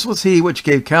Caiaphas was he which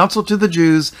gave counsel to the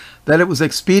Jews that it was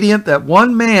expedient that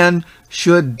one man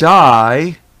should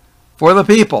die for the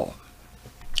people.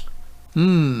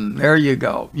 There you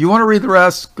go. You want to read the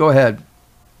rest? Go ahead.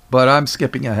 But I'm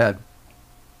skipping ahead.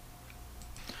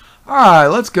 All right,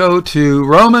 let's go to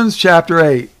Romans chapter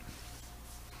 8.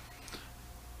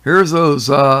 Here's those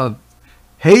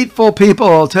hateful people.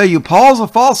 I'll tell you, Paul's a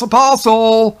false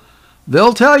apostle.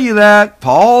 They'll tell you that.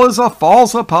 Paul is a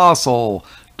false apostle.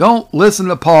 Don't listen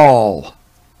to Paul.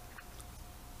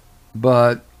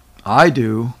 But I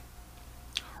do.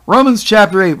 Romans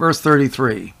chapter 8, verse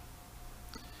 33.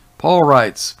 Paul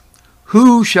writes,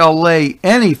 who shall lay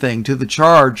anything to the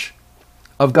charge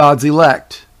of God's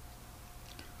elect?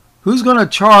 Who's going to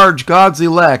charge God's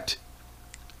elect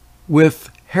with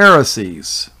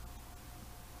heresies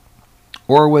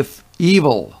or with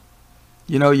evil?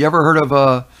 You ever heard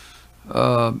of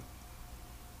an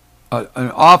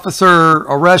officer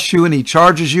arrests you and he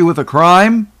charges you with a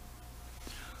crime?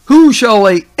 Who shall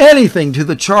lay anything to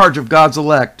the charge of God's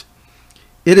elect?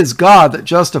 It is God that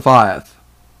justifieth.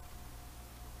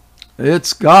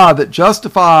 It's God that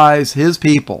justifies his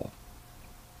people.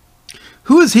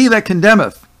 Who is he that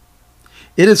condemneth?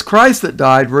 It is Christ that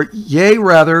died, yea,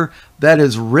 rather, that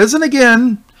is risen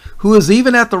again, who is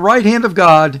even at the right hand of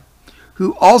God,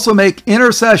 who also make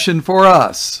intercession for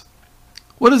us.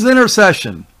 What is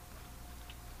intercession?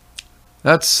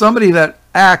 That's somebody that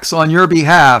acts on your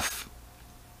behalf.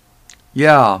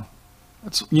 Yeah,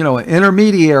 that's, an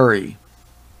intermediary.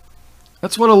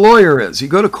 That's what a lawyer is. You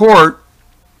go to court,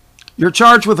 you're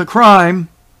charged with a crime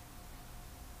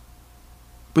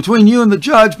between you and the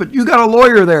judge, but you got a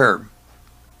lawyer there.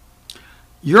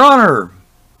 Your Honor,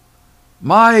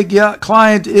 my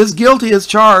client is guilty as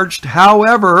charged.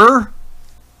 However,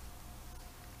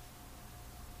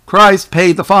 Christ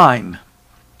paid the fine.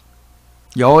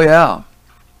 Oh, yeah.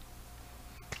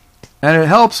 And it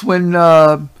helps when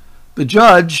the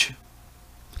judge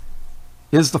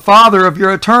is the father of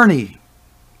your attorney.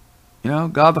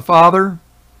 God the Father.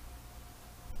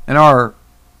 And our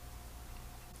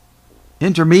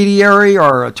intermediary,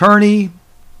 our attorney,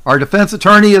 our defense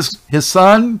attorney is his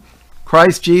son,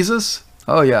 Christ Jesus.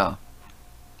 Oh, yeah.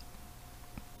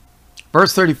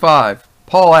 Verse 35,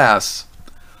 Paul asks,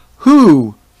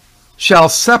 who shall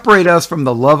separate us from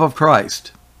the love of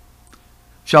Christ?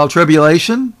 Shall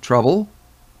tribulation, trouble,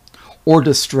 or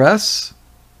distress,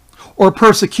 or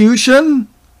persecution?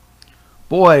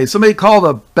 Boy, somebody call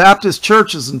the Baptist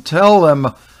churches and tell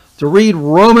them to read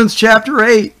Romans chapter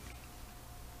 8.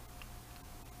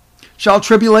 Shall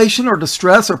tribulation or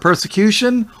distress or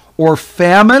persecution or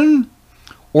famine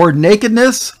or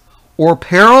nakedness or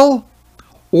peril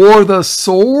or the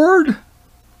sword?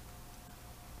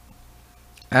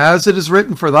 As it is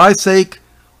written, for thy sake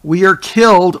we are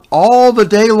killed all the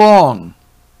day long.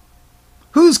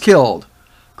 Who's killed?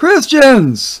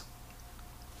 Christians!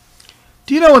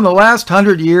 Do you know in the last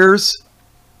 100 years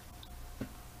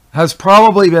has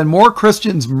probably been more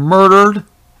Christians murdered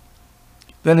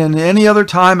than in any other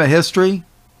time of history?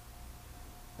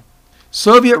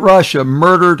 Soviet Russia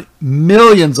murdered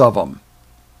millions of them.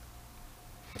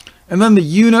 And then the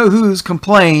you-know-who's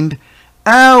complained,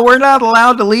 oh, we're not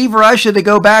allowed to leave Russia to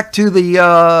go back to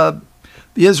the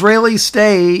Israeli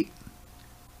state.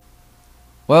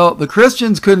 Well, the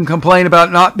Christians couldn't complain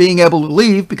about not being able to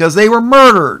leave because they were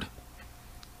murdered.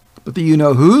 But the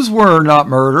you-know-who's were not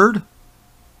murdered.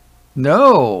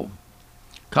 No.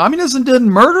 Communism didn't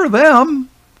murder them.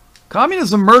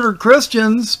 Communism murdered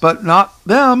Christians, but not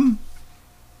them.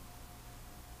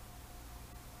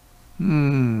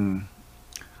 Makes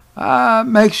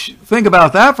you think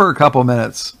about that for a couple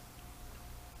minutes.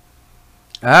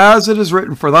 As it is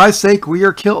written, for thy sake we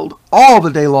are killed all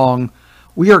the day long.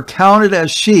 We are counted as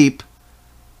sheep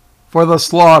for the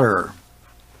slaughter.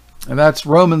 And that's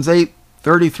Romans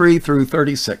 8:33 through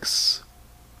 36.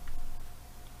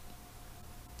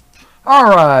 All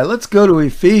right, let's go to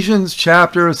Ephesians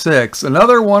chapter 6.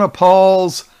 Another one of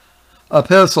Paul's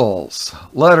epistles,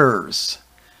 letters.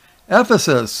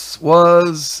 Ephesus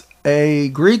was a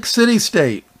Greek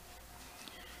city-state.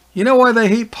 You know why they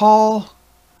hate Paul?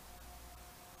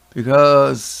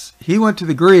 Because he went to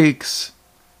the Greeks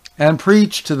and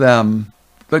preached to them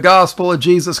the gospel of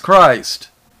Jesus Christ.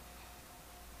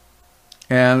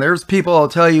 And there's people that'll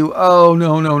tell you, oh,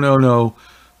 no.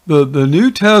 The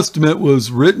New Testament was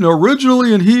written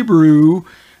originally in Hebrew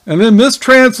and then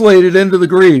mistranslated into the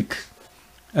Greek.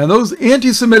 And those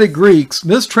anti-Semitic Greeks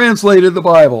mistranslated the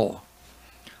Bible.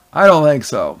 I don't think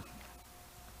so.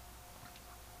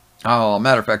 Oh,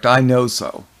 matter of fact, I know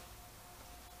so.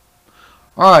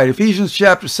 All right, Ephesians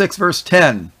chapter 6, verse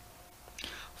 10.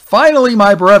 Finally,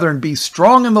 my brethren, be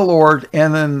strong in the Lord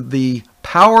and in the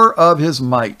power of his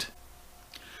might.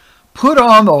 Put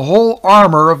on the whole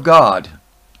armor of God,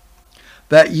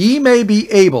 that ye may be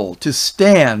able to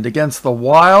stand against the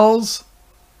wiles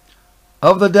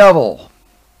of the devil.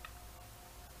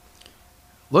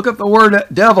 Look at the word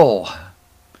devil.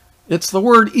 It's the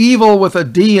word evil with a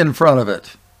D in front of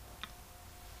it.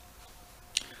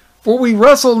 For we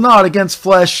wrestle not against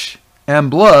flesh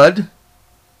and blood.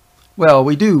 Well,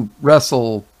 we do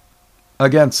wrestle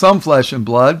against some flesh and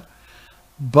blood,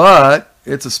 but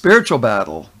it's a spiritual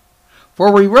battle.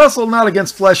 For we wrestle not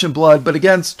against flesh and blood, but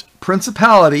against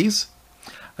principalities,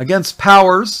 against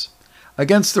powers,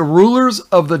 against the rulers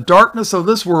of the darkness of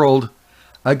this world,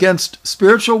 against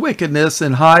spiritual wickedness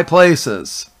in high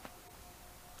places.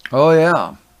 Oh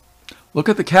yeah. Look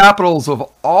at the capitals of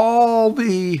all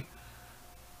the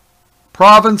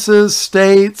provinces,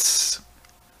 states,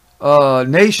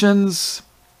 nations.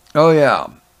 Oh yeah.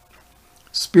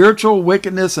 Spiritual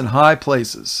wickedness in high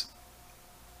places.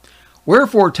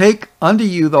 Wherefore take unto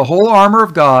you the whole armor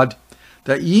of God,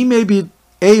 that ye may be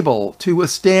able to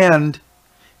withstand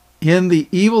in the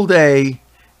evil day,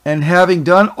 and having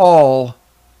done all,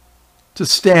 to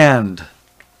stand.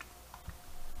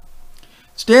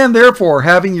 Stand therefore,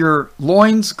 having your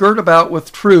loins girt about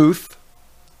with truth,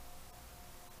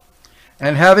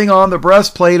 and having on the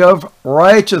breastplate of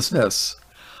righteousness.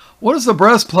 What is the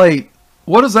breastplate?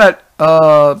 What is that,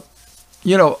 a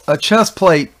chest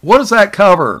plate? What does that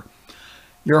cover?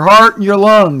 Your heart and your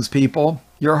lungs, people.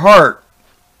 Your heart.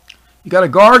 You got to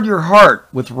guard your heart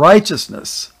with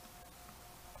righteousness.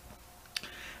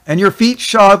 And your feet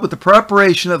shod with the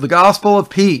preparation of the gospel of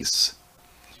peace.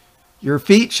 Your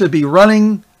feet should be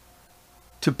running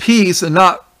to peace and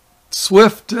not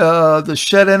swift to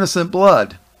shed innocent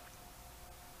blood.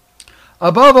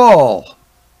 Above all,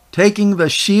 taking the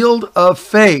shield of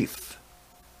faith,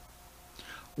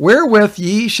 wherewith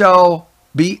ye shall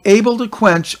be able to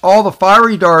quench all the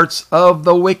fiery darts of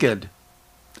the wicked,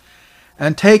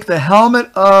 and take the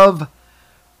helmet of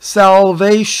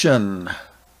salvation.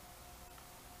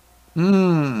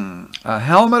 A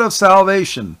helmet of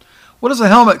salvation. What does a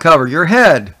helmet cover? Your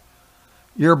head,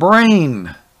 your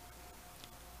brain,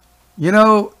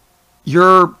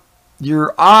 your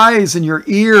eyes and your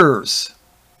ears,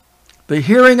 the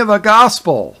hearing of the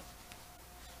gospel,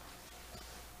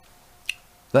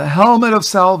 the helmet of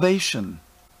salvation,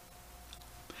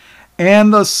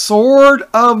 and the sword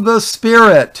of the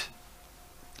Spirit.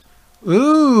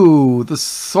 Ooh, the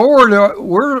sword.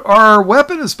 Our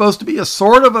weapon is supposed to be a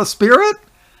sword of a spirit?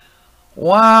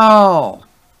 Wow.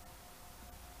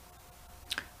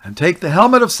 And take the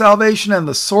helmet of salvation and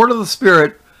the sword of the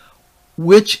Spirit,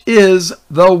 which is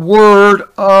the Word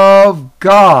of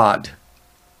God.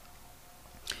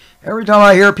 Every time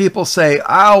I hear people say,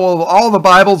 well, all the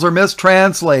Bibles are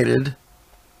mistranslated.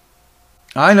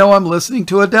 I know I'm listening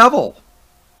to a devil.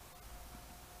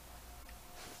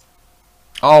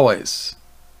 Always.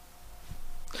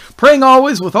 Praying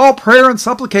always with all prayer and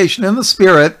supplication in the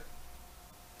Spirit,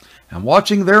 and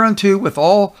watching thereunto with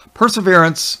all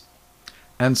perseverance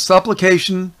and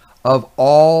supplication of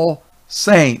all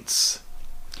saints.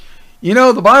 You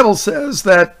know, the Bible says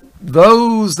that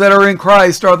those that are in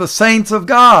Christ are the saints of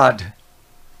God.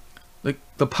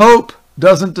 The Pope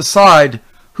doesn't decide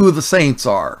who the saints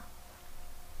are.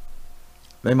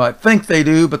 They might think they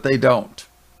do, but they don't.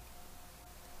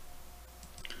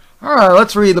 All right,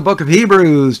 let's read the book of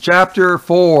Hebrews, chapter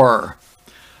 4.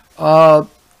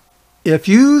 If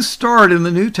you start in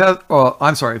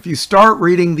the if you start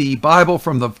reading the Bible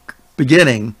from the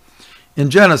beginning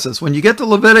in Genesis, when you get to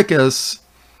Leviticus,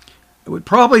 it would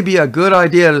probably be a good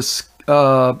idea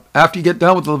to, after you get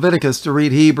done with Leviticus, to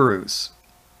read Hebrews.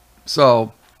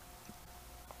 So,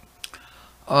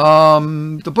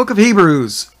 the book of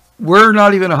Hebrews, we're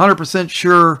not even 100%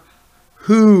 sure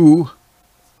who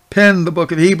penned the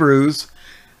book of Hebrews,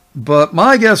 but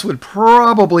my guess would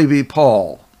probably be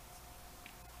Paul.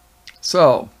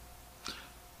 So,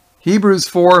 Hebrews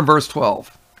 4 and verse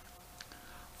 12.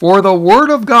 For the word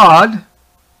of God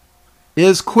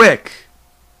is quick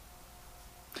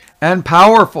and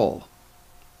powerful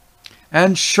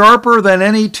and sharper than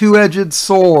any two-edged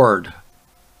sword.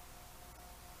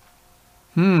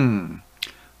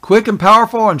 Quick and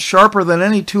powerful and sharper than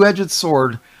any two-edged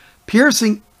sword,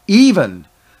 piercing even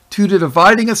to the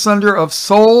dividing asunder of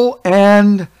soul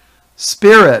and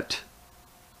spirit.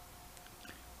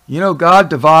 You know, God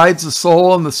divides the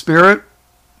soul and the spirit.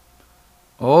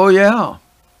 Oh, yeah.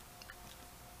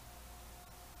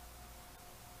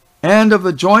 And of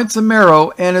the joints and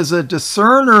marrow, and is a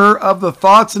discerner of the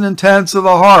thoughts and intents of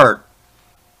the heart.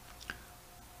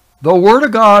 The word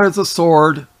of God is a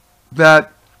sword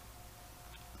that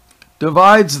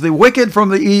divides the wicked from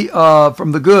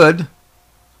the good,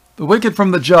 the wicked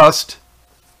from the just,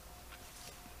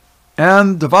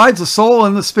 and divides the soul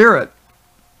and the spirit.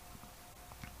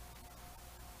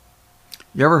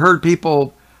 You ever heard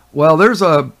people, well, there's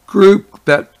a group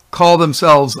that call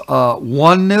themselves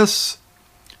oneness.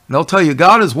 And they'll tell you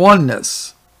God is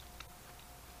oneness.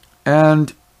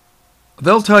 And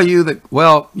they'll tell you that,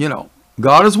 well, you know,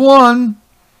 God is one.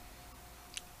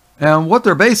 And what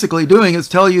they're basically doing is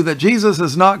tell you that Jesus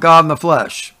is not God in the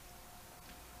flesh.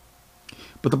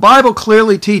 But the Bible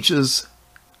clearly teaches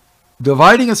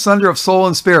dividing asunder of soul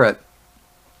and spirit.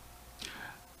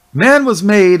 Man was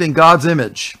made in God's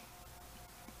image.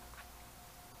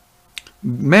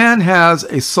 Man has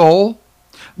a soul,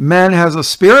 man has a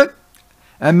spirit,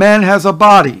 and man has a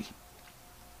body.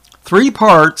 3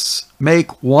 parts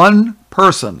make one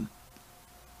person.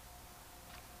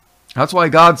 That's why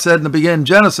God said in the beginning,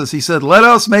 Genesis, he said, let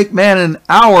us make man in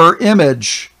our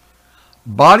image.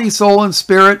 Body, soul, and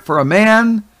spirit for a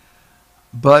man.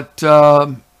 But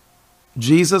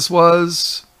Jesus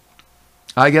was,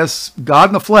 I guess, God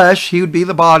in the flesh. He would be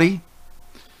the body.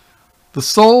 The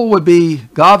soul would be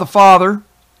God the Father.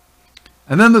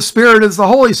 And then the Spirit is the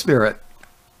Holy Spirit.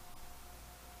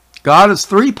 God is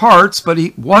 3 parts, but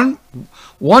one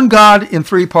God in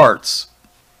 3 parts.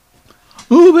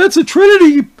 Oh, that's a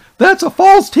Trinity. That's a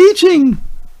false teaching,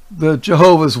 the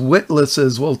Jehovah's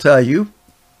Witnesses will tell you.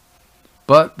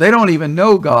 But they don't even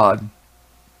know God.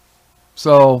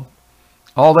 So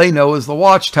all they know is the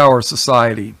Watchtower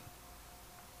Society.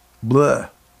 Blah.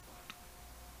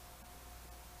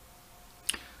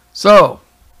 So,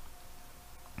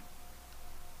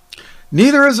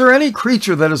 neither is there any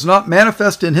creature that is not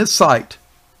manifest in his sight.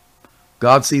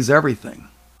 God sees everything.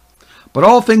 But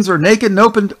all things are naked and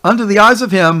opened unto the eyes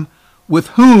of him with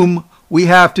whom we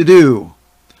have to do.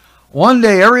 One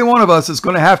day, every one of us is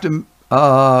going to have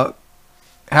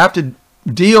to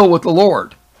deal with the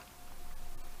Lord.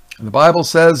 And the Bible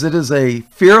says it is a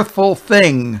fearful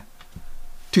thing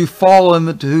to fall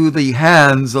into the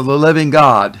hands of the living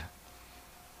God.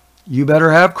 You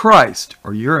better have Christ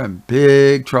or you're in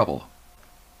big trouble.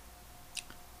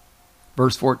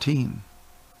 Verse 14.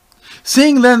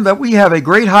 Seeing then that we have a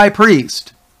great high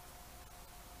priest.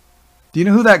 Do you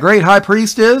know who that great high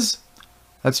priest is?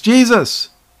 That's Jesus.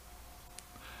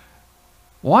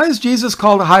 Why is Jesus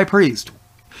called a high priest?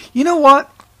 You know what?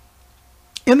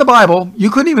 In the Bible, you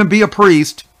couldn't even be a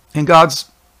priest in God's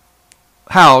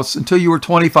house until you were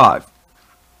 25.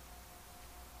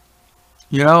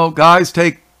 You know, guys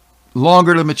take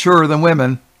longer to mature than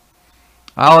women.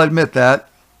 I'll admit that.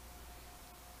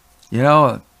 You know,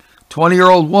 a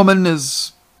 20-year-old woman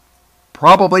is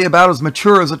probably about as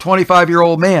mature as a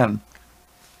 25-year-old man.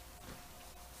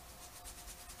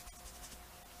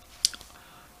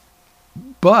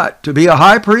 But to be a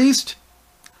high priest,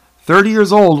 30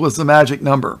 years old was the magic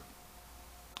number,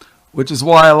 which is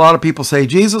why a lot of people say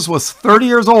Jesus was 30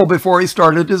 years old before he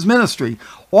started his ministry.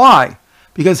 Why?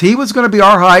 Because he was going to be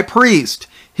our high priest.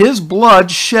 His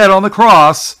blood shed on the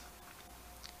cross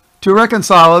to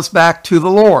reconcile us back to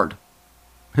the Lord,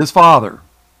 his Father.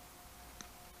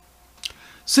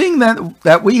 Seeing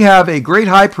that we have a great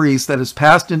high priest that has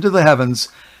passed into the heavens,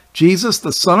 Jesus,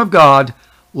 the Son of God,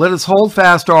 let us hold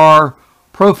fast our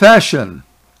profession.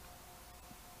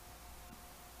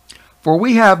 For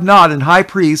we have not an high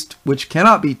priest which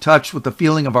cannot be touched with the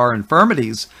feeling of our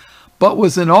infirmities, but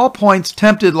was in all points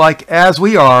tempted like as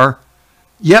we are,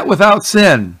 yet without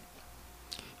sin.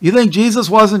 You think Jesus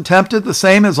wasn't tempted the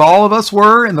same as all of us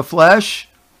were in the flesh?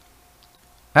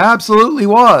 Absolutely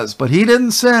was, but he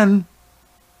didn't sin.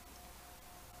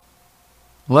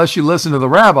 Unless you listen to the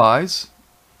rabbis,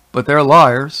 but they're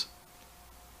liars.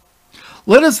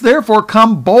 Let us therefore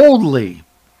come boldly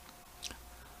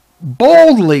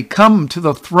come to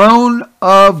the throne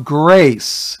of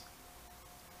grace.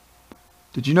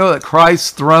 Did you know that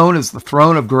Christ's throne is the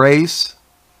throne of grace?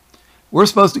 We're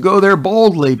supposed to go there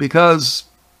boldly because,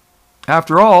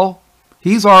 after all,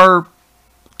 he's our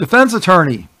defense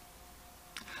attorney,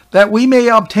 that we may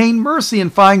obtain mercy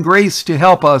and find grace to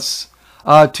help us,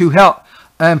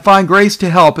 find grace to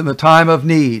help in the time of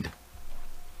need.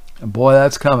 And boy,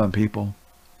 that's coming, people.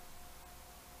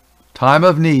 Time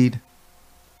of need.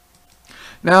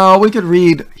 Now, we could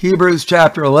read Hebrews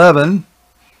chapter 11.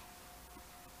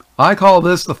 I call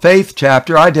this the faith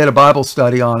chapter. I did a Bible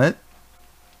study on it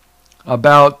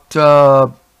about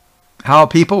how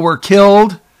people were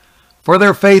killed for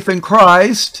their faith in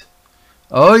Christ.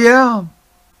 Oh, yeah.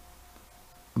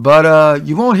 But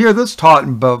you won't hear this taught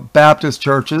in Baptist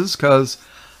churches because,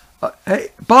 hey,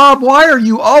 Bob, why are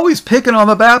you always picking on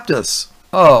the Baptists?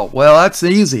 Oh, well, that's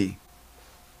easy.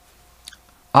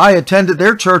 I attended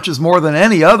their churches more than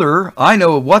any other. I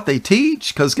know what they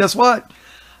teach because guess what?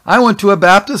 I went to a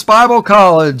Baptist Bible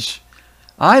college.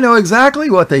 I know exactly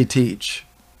what they teach.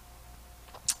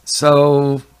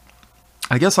 So,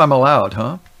 I guess I'm allowed,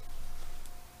 huh?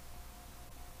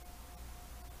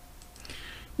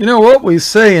 You know, what we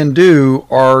say and do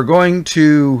are going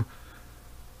to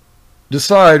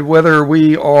decide whether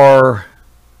we are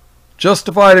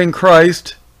justified in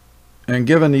Christ and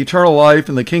given eternal life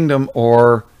in the kingdom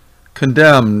or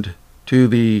condemned to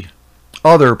the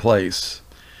other place.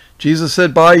 Jesus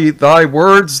said, by thy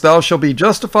words thou shalt be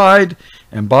justified,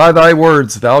 and by thy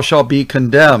words thou shalt be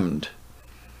condemned.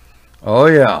 Oh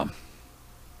yeah.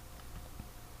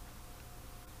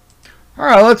 All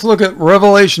right, let's look at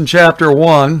Revelation chapter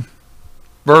 1,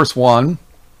 verse 1.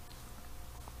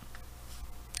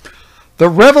 The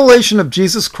revelation of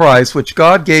Jesus Christ, which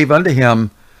God gave unto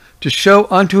him, to show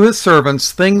unto his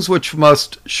servants things which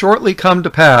must shortly come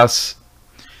to pass.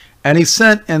 And he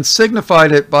sent and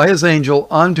signified it by his angel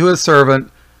unto his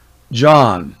servant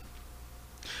John.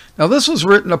 Now this was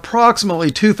written approximately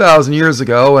 2,000 years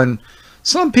ago, and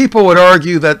some people would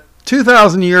argue that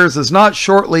 2,000 years is not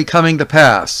shortly coming to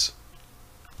pass.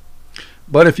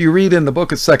 But if you read in the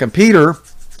book of 2 Peter,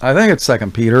 I think it's 2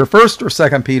 Peter, 1st or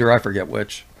 2 Peter, I forget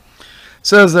which,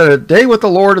 says that a day with the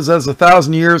Lord is as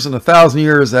 1,000 years, and 1,000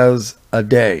 years as a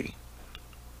day.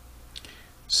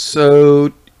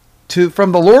 So,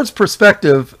 from the Lord's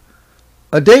perspective,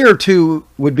 a day or two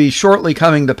would be shortly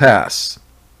coming to pass.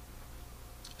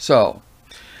 So,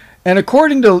 and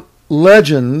according to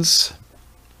legends,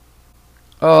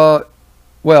 well,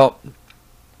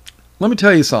 let me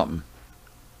tell you something.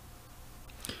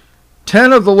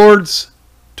 10 of the Lord's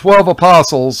 12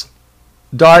 apostles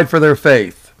died for their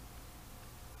faith.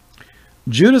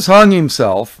 Judas hung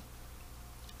himself.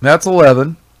 That's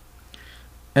 11.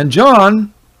 And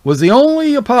John was the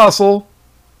only apostle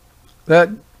that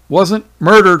wasn't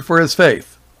murdered for his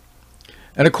faith.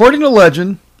 And according to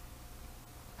legend,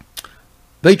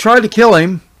 they tried to kill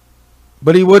him,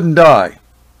 but he wouldn't die.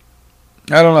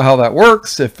 I don't know how that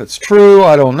works. If it's true,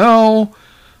 I don't know.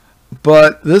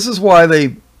 But this is why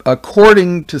they,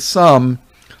 according to some,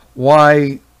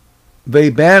 why they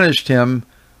banished him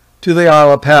to the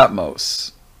Isle of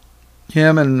Patmos.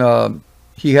 Him and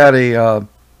he had a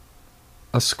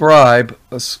scribe,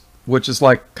 which is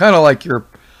like kind of like your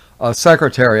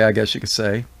secretary, I guess you could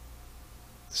say.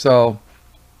 So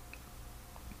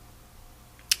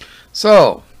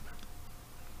to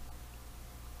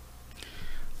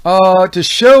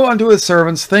show unto his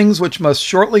servants things which must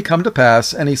shortly come to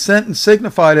pass, and he sent and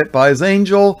signified it by his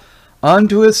angel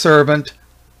unto his servant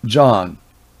John,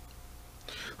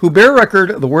 who bear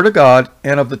record of the word of God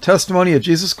and of the testimony of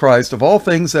Jesus Christ of all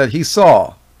things that he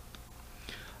saw.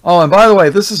 Oh, and by the way,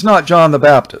 this is not John the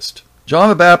Baptist. John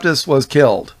the Baptist was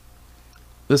killed.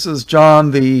 This is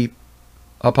John the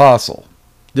Apostle.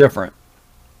 Different.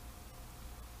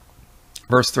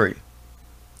 Verse 3.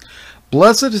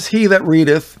 Blessed is he that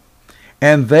readeth,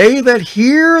 and they that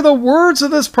hear the words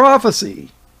of this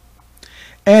prophecy,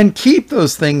 and keep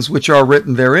those things which are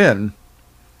written therein,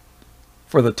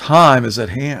 for the time is at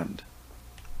hand.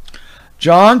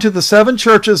 John, to the 7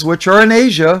 churches which are in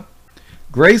Asia,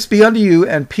 grace be unto you,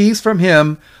 and peace from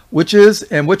him which is,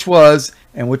 and which was,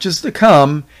 and which is to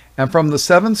come, and from the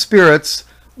 7 spirits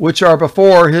which are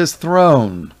before his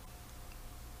throne,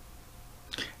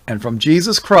 and from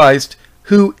Jesus Christ,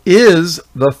 who is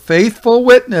the faithful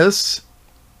witness,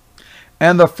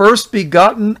 and the first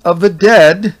begotten of the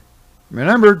dead.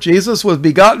 Remember, Jesus was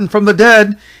begotten from the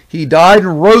dead. He died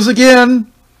and rose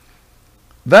again.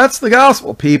 That's the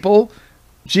gospel, people.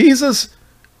 Jesus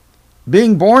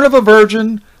being born of a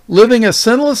virgin, living a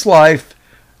sinless life,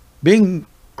 being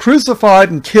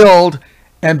crucified and killed,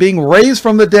 and being raised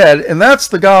from the dead. And that's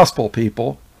the gospel,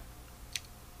 people.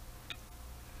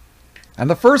 And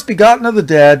the first begotten of the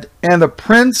dead, and the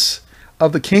prince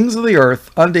of the kings of the earth,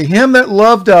 unto him that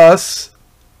loved us.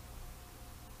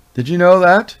 Did you know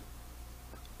that?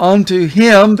 Unto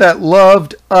him that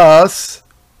loved us,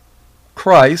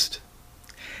 Christ,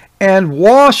 and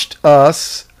washed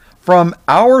us from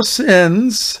our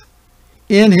sins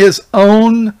in his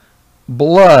own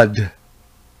blood.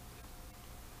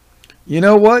 You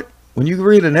know what? When you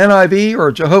read an NIV or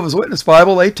a Jehovah's Witness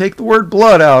Bible, they take the word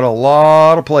blood out a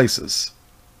lot of places.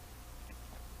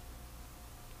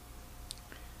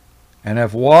 And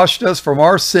have washed us from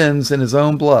our sins in his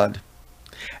own blood,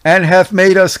 and hath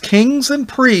made us kings and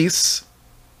priests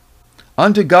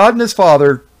unto God and his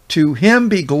Father. To him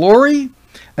be glory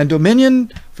and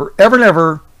dominion forever and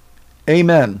ever.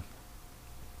 Amen.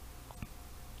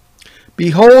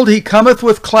 Behold, he cometh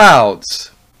with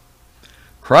clouds.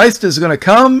 Christ is going to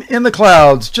come in the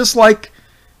clouds, just like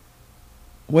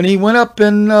when he went up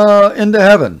into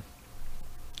heaven.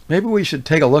 Maybe we should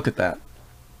take a look at that.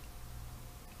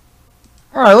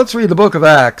 All right, let's read the book of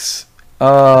Acts,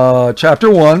 chapter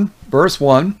 1, verse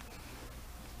 1.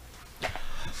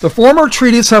 The former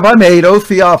treatise have I made, O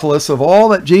Theophilus, of all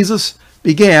that Jesus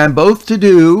began both to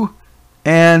do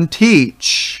and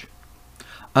teach,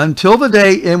 until the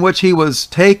day in which he was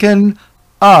taken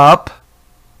up.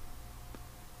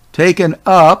 After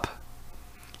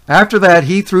that,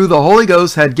 he through the Holy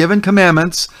Ghost had given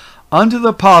commandments unto the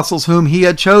apostles whom he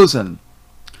had chosen,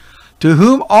 to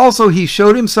whom also he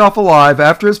showed himself alive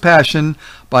after his passion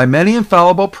by many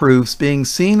infallible proofs, being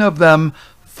seen of them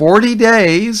 40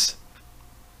 days,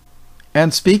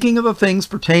 and speaking of the things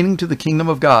pertaining to the kingdom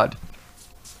of God.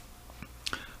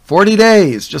 40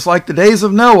 days, just like the days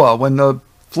of Noah when the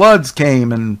floods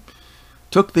came and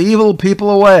took the evil people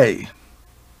away.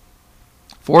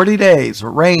 40 days, it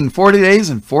rained 40 days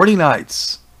and 40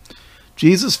 nights.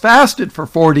 Jesus fasted for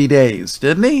 40 days,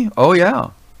 didn't he? Oh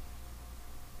yeah.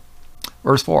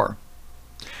 Verse 4.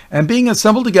 And being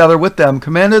assembled together with them,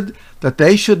 commanded that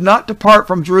they should not depart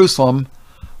from Jerusalem,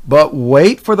 but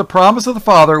wait for the promise of the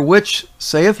Father, which,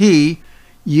 saith he,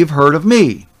 ye have heard of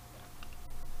me.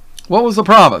 What was the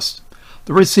promise?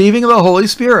 The receiving of the Holy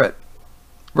Spirit.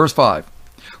 Verse 5.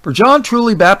 For John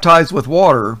truly baptized with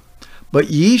water, but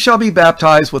ye shall be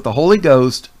baptized with the Holy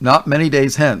Ghost not many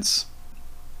days hence.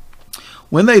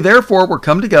 When they therefore were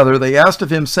come together, they asked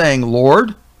of him, saying,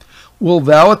 Lord, wilt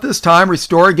thou at this time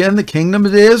restore again the kingdom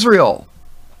to Israel?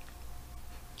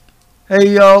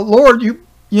 Hey, Lord,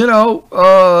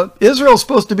 Israel's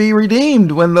supposed to be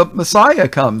redeemed when the Messiah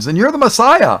comes, and you're the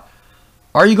Messiah.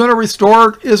 Are you going to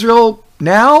restore Israel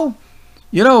now?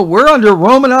 We're under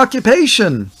Roman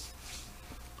occupation,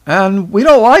 and we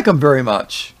don't like them very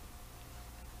much.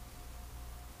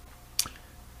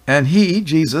 And he,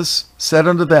 Jesus, said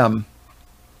unto them,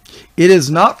 It is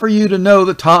not for you to know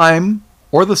the time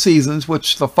or the seasons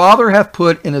which the Father hath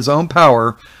put in his own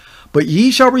power, but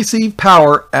ye shall receive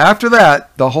power after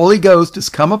that the Holy Ghost is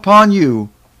come upon you,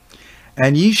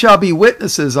 and ye shall be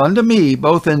witnesses unto me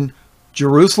both in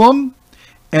Jerusalem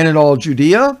and in all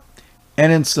Judea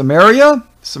and in Samaria.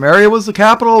 Samaria was the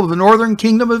capital of the northern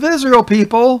kingdom of Israel,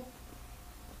 people.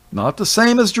 Not the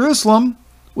same as Jerusalem,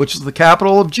 which is the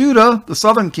capital of Judah, the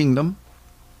southern kingdom.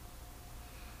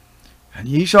 And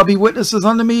ye shall be witnesses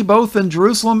unto me both in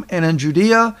Jerusalem and in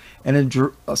Judea and in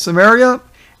Samaria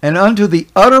and unto the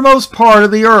uttermost part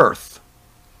of the earth.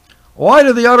 Why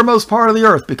to the uttermost part of the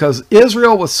earth? Because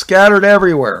Israel was scattered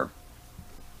everywhere.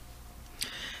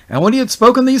 And when he had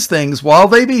spoken these things, while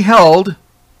they beheld,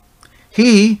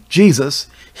 he, Jesus,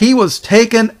 he was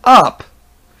taken up.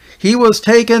 He was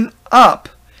taken up,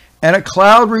 and a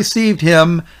cloud received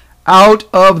him out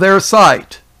of their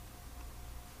sight.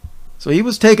 So he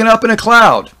was taken up in a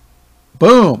cloud.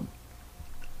 Boom.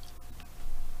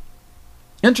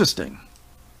 Interesting.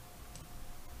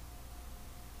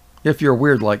 If you're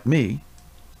weird like me,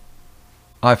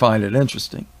 I find it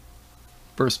interesting.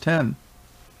 Verse 10.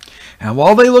 And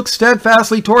while they looked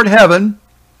steadfastly toward heaven,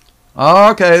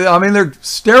 okay, I mean, they're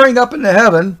staring up into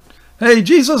heaven. Hey,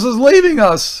 Jesus is leaving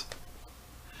us.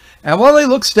 And while they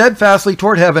looked steadfastly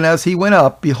toward heaven as he went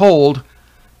up, behold,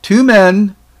 two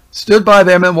men stood by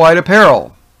them in white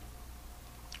apparel.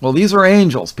 Well, these are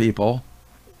angels, people.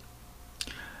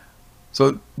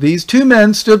 So these two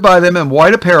men stood by them in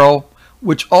white apparel,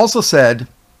 which also said,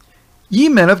 Ye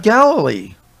men of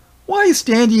Galilee, why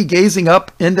stand ye gazing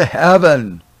up into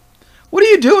heaven? What are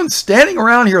you doing standing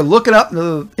around here looking up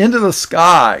into the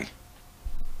sky?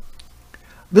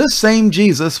 This same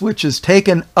Jesus, which is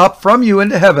taken up from you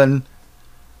into heaven,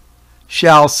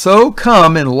 shall so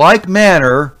come in like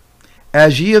manner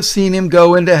as ye have seen him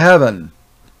go into heaven.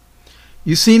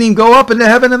 You seen him go up into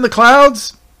heaven in the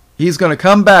clouds? He's going to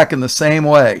come back in the same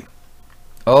way.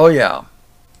 Oh, yeah.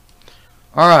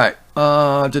 All right.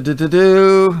 All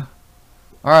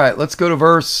right, let's go to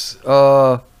verse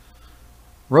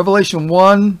Revelation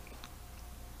 1,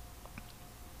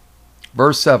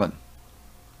 verse 7.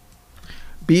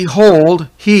 Behold,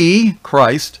 he,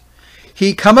 Christ,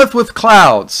 he cometh with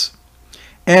clouds,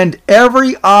 and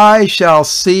every eye shall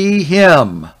see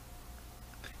him.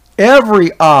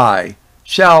 Every eye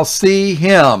shall see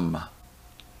him.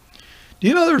 Do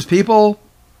you know there's people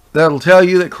that'll tell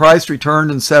you that Christ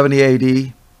returned in 70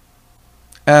 AD?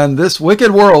 And this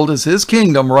wicked world is his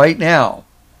kingdom right now.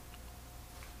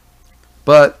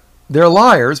 But they're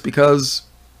liars, because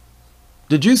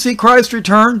did you see Christ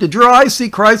return? Did your eyes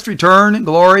see Christ return in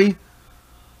glory?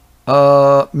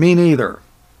 Me neither.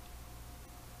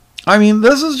 I mean,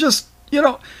 this is just,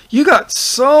 you got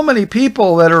so many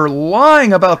people that are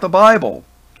lying about the Bible.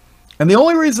 And the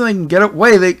only reason they can get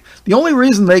away, the only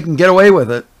reason they can get away with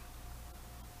it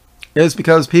is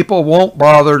because people won't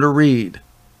bother to read.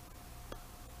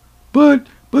 But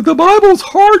the Bible's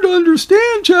hard to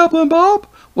understand, Chaplain Bob.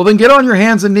 Well, then get on your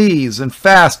hands and knees and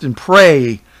fast and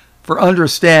pray for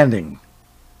understanding.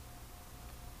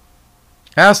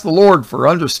 Ask the Lord for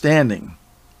understanding.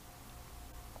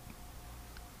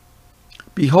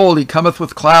 Behold, he cometh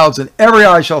with clouds, and every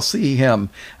eye shall see him,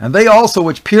 and they also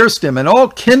which pierced him, and all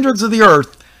kindreds of the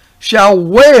earth shall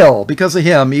wail because of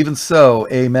him. Even so,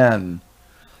 amen.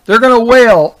 They're going to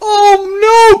wail,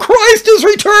 oh no, Christ is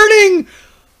returning!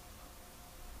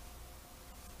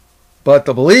 But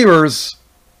the believers,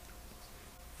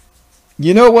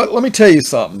 you know what? Let me tell you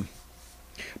something.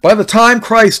 By the time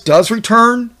Christ does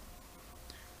return,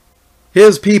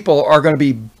 his people are going to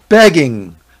be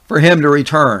begging for him to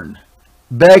return.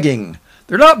 Begging.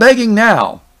 They're not begging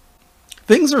now.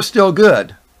 Things are still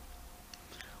good.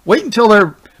 Wait until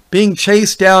they're being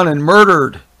chased down and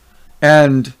murdered,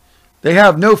 and they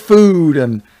have no food,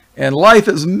 and life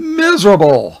is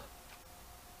miserable.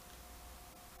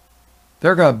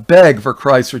 They're going to beg for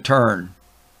Christ's return.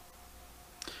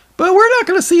 But we're not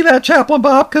going to see that, Chaplain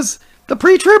Bob, because the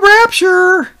pre-trib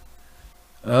rapture.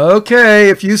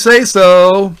 Okay, if you say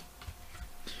so.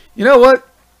 You know what?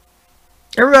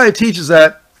 Everybody who teaches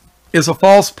that is a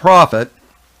false prophet.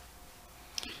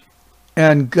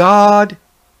 And God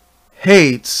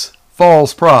hates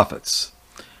false prophets.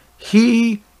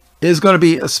 He is going to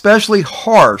be especially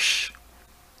harsh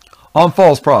on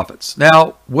false prophets.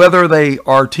 Now, whether they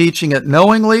are teaching it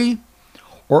knowingly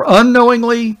or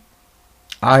unknowingly,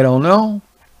 I don't know.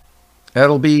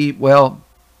 That'll be, well,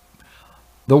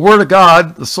 the Word of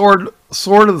God, the sword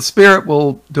of the Spirit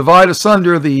will divide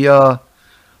asunder the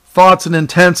thoughts and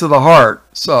intents of the heart.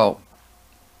 So,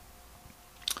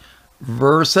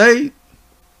 verse 8,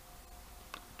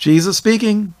 Jesus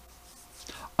speaking,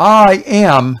 I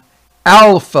am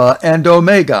Alpha and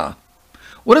Omega.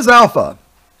 What is Alpha?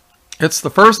 It's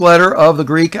the first letter of the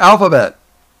Greek alphabet.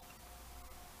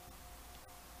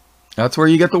 That's where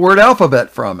you get the word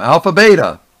alphabet from, alpha,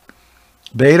 beta.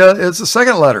 Beta is the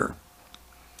second letter.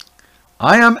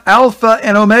 I am Alpha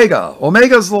and Omega.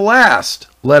 Omega is the last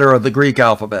letter of the Greek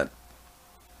alphabet.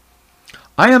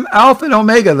 I am Alpha and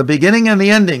Omega, the beginning and the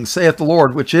ending, saith the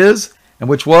Lord, which is, and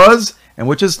which was, and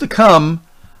which is to come,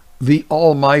 the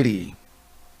Almighty.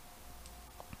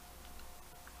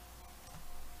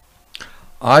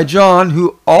 I, John,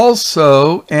 who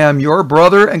also am your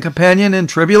brother and companion in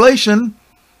tribulation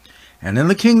and in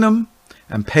the kingdom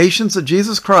and patience of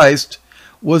Jesus Christ,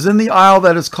 was in the isle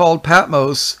that is called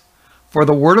Patmos for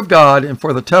the word of God and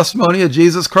for the testimony of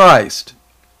Jesus Christ.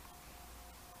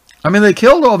 I mean, they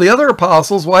killed all the other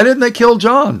apostles. Why didn't they kill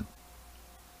John?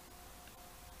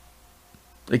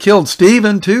 They killed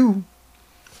Stephen too.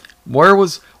 Where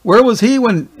was he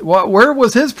when? Where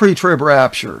was his pre-trib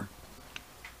rapture?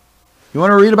 You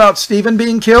want to read about Stephen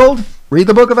being killed? Read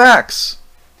the book of Acts.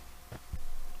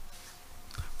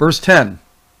 Verse 10.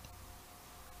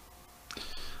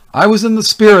 I was in the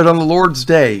Spirit on the Lord's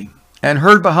day, and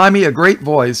heard behind me a great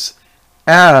voice,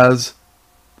 as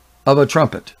of a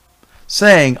trumpet,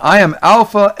 saying, I am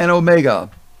Alpha and Omega,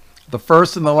 the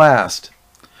first and the last.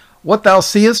 What thou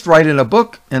seest, write in a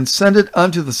book, and send it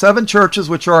unto the 7 churches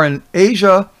which are in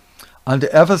Asia, unto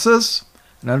Ephesus,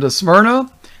 and unto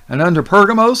Smyrna, and unto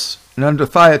Pergamos, and unto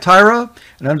Thyatira,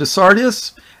 and unto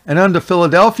Sardis, and unto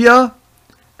Philadelphia,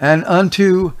 and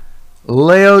unto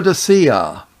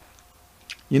Laodicea.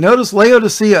 You notice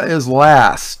Laodicea is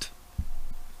last.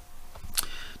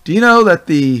 Do you know that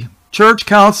the church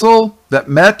council that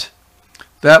met,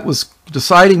 that was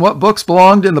deciding what books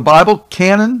belonged in the Bible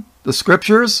canon, the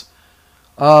scriptures,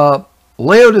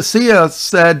 Laodicea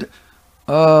said,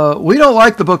 we don't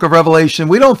like the book of Revelation.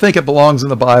 We don't think it belongs in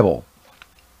the Bible.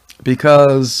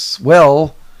 Because,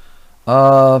 well,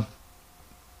 they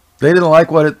didn't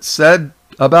like what it said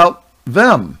about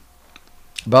them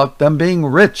being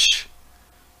rich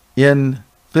in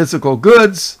physical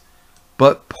goods,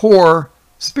 but poor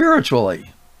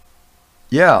spiritually.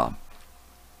 Yeah.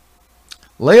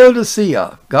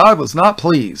 Laodicea, God was not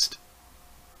pleased.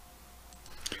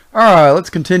 All right, let's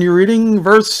continue reading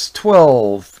verse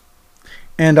 12.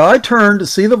 And I turned to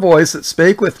see the voice that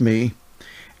spake with me,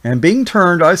 and being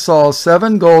turned I saw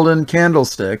 7 golden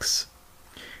candlesticks,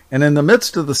 and in the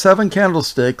midst of the 7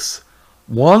 candlesticks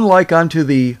one like unto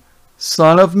the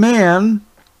Son of Man.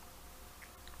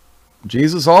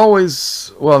 Jesus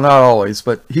always, well, not always,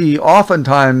 but he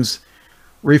oftentimes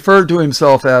referred to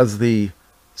himself as the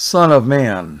Son of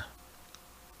Man.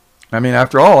 I mean,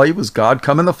 after all, he was God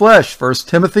come in the flesh. 1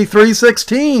 Timothy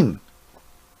 3:16.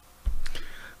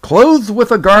 Clothed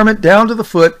with a garment down to the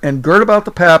foot, and girt about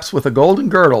the paps with a golden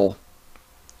girdle.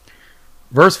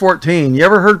 Verse 14. You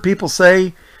ever heard people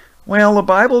say, well, the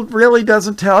Bible really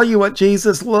doesn't tell you what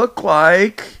Jesus looked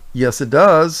like? Yes, it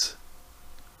does.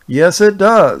 Yes, it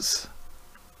does.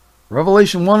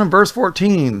 Revelation 1 and verse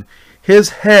 14. His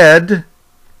head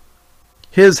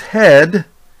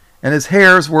and his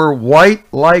hairs were white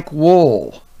like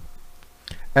wool,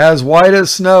 as white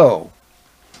as snow.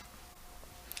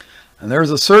 And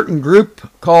there's a certain group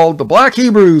called the Black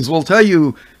Hebrews will tell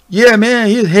you, yeah, man,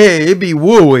 his hair, it'd be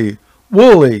woolly.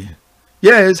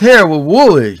 Yeah, his hair was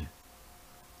woolly.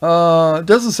 It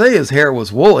doesn't say his hair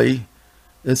was woolly.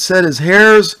 It said his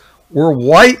hairs were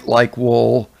white like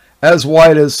wool, as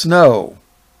white as snow.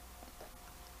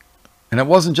 And it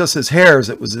wasn't just his hairs,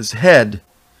 it was his head.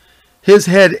 His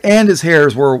head and his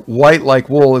hairs were white like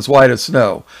wool, as white as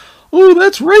snow. Oh,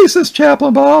 that's racist,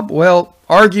 Chaplain Bob. Well,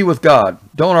 argue with God.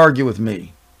 Don't argue with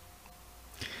me.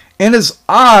 And his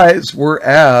eyes were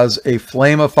as a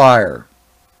flame of fire.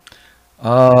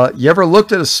 You ever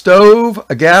looked at a stove,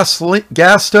 a gas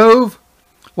stove?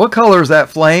 What color is that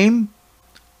flame?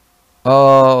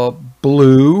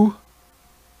 Blue.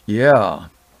 Yeah.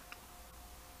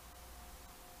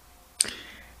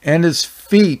 And his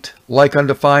feet like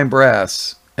unto fine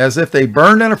brass, as if they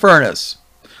burned in a furnace.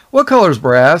 What color is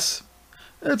brass?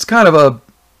 It's kind of a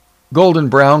golden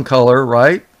brown color,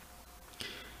 right?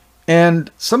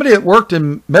 And somebody that worked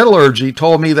in metallurgy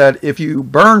told me that if you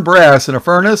burn brass in a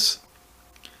furnace,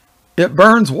 it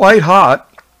burns white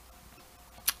hot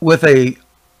with a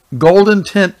golden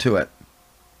tint to it.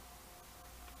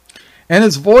 And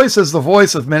his voice is the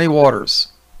voice of many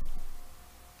waters.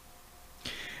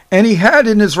 And he had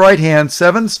in his right hand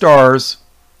 7 stars,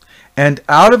 and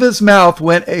out of his mouth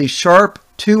went a sharp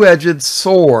 2-edged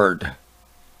sword.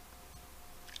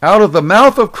 Out of the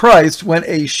mouth of Christ went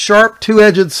a sharp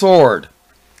 2-edged sword.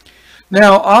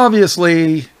 Now,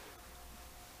 obviously,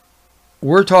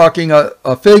 we're talking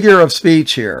a figure of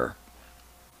speech here.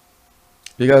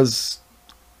 Because,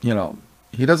 you know,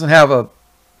 he doesn't have a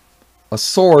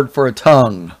sword for a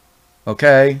tongue.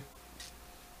 Okay?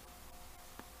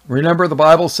 Remember, the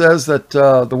Bible says that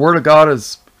the Word of God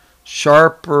is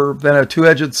sharper than a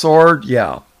 2-edged sword?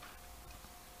 Yeah.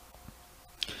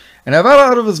 And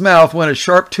out of his mouth went a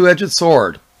sharp 2-edged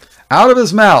sword. Out of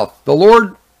his mouth, the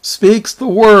Lord speaks the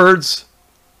words,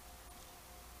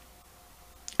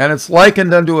 and it's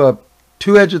likened unto a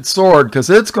 2-edged sword, because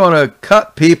it's going to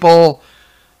cut people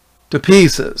to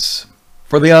pieces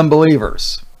for the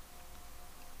unbelievers.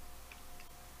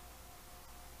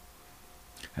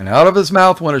 And out of his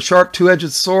mouth went a sharp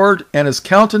 2-edged sword, and his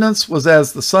countenance was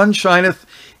as the sun shineth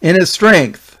in his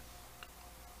strength.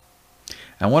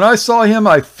 And when I saw him,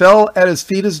 I fell at his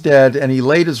feet as dead, and he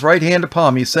laid his right hand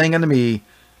upon me, saying unto me,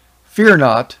 Fear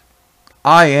not,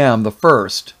 I am the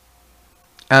first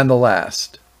and the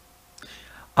last.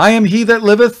 I am he that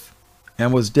liveth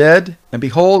and was dead, and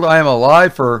behold, I am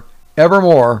alive for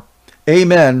evermore.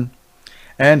 Amen.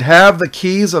 And have the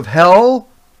keys of hell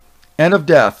and of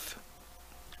death.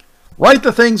 Write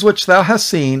the things which thou hast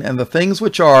seen, and the things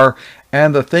which are,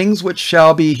 and the things which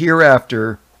shall be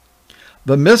hereafter.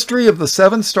 The mystery of the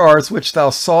 7 stars which thou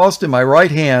sawest in my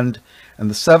right hand, and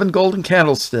the 7 golden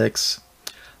candlesticks.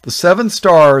 The 7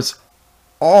 stars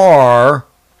are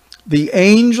the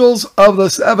angels of the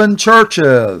 7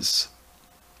 churches.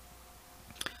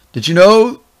 Did you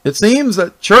know? It seems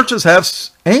that churches have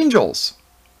angels.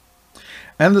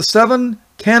 And the 7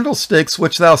 candlesticks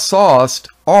which thou sawest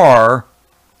are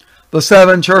the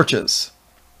 7 churches.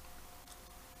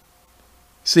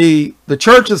 See, the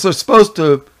churches are supposed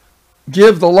to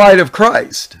give the light of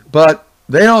Christ, but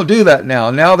they don't do that now.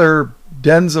 Now they're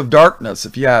dens of darkness,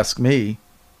 if you ask me.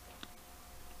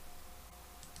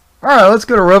 All right, let's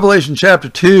go to Revelation chapter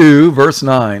 2, verse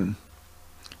 9.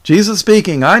 Jesus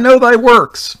speaking, I know thy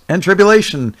works, and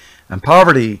tribulation, and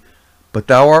poverty, but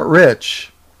thou art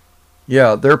rich.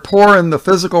 Yeah, they're poor in the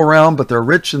physical realm, but they're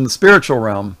rich in the spiritual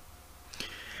realm.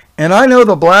 And I know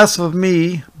the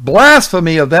blasphemy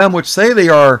of them which say they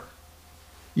are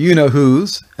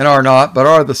you-know-whos, and are not, but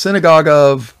are the synagogue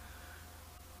of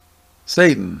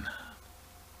Satan.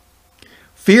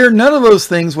 Fear none of those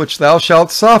things which thou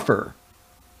shalt suffer.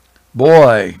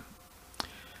 Boy,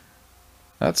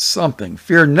 that's something.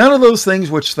 Fear none of those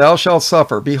things which thou shalt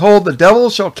suffer. Behold, the devil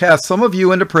shall cast some of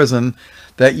you into prison,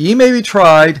 that ye may be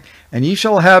tried, and ye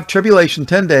shall have tribulation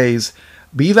 10 days.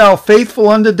 Be thou faithful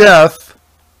unto death.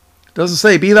 It doesn't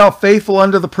say, be thou faithful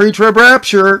unto the pre-trib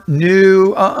rapture.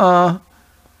 No,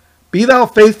 Be thou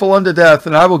faithful unto death,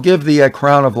 and I will give thee a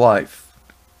crown of life.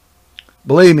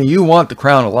 Believe me, you want the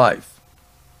crown of life.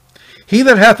 He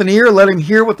that hath an ear, let him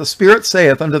hear what the Spirit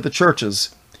saith unto the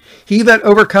churches. He that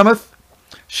overcometh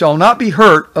shall not be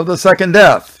hurt of the second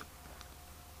death.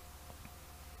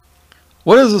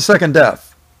 What is the second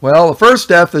death? Well, the first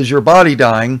death is your body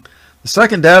dying. The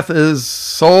second death is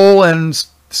soul and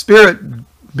spirit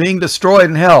being destroyed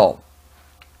in hell.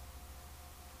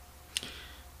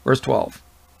 Verse 12.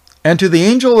 And to the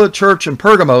angel of the church in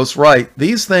Pergamos write,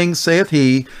 These things saith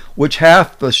he, which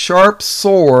hath the sharp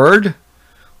sword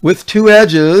with 2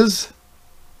 edges,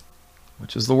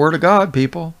 which is the word of God,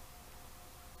 people.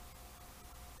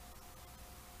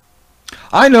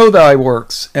 I know thy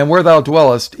works, and where thou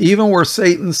dwellest, even where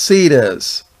Satan's seat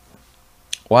is.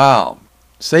 Wow.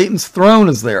 Satan's throne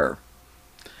is there.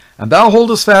 And thou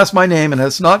holdest fast my name, and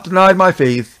hast not denied my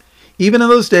faith, even in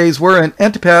those days wherein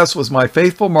Antipas was my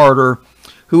faithful martyr,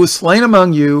 who was slain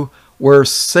among you, where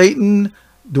Satan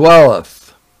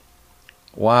dwelleth.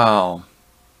 Wow.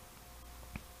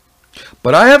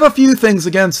 But I have a few things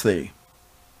against thee,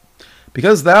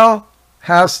 because thou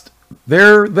hast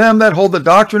there them that hold the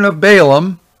doctrine of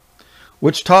Balaam,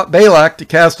 which taught Balak to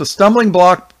cast a stumbling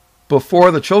block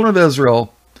before the children of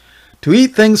Israel, to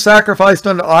eat things sacrificed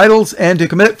unto idols, and to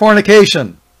commit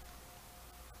fornication.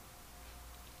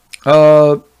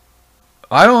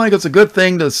 I don't think it's a good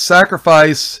thing to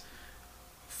sacrifice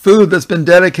food that's been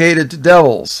dedicated to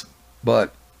devils,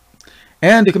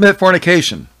 and to commit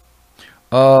fornication.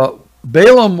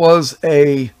 Balaam was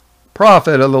a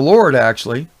prophet of the Lord,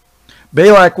 actually.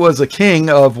 Balak was a king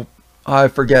of, I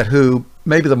forget who,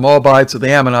 maybe the Moabites or the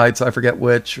Ammonites, I forget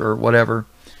which or whatever.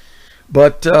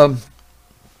 But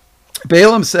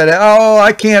Balaam said, oh,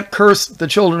 I can't curse the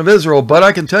children of Israel, but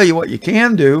I can tell you what you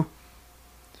can do.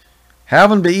 Have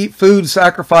them to eat food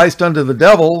sacrificed unto the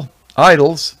devil,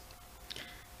 idols,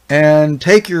 and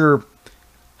take your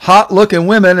hot-looking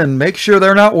women and make sure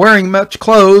they're not wearing much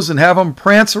clothes and have them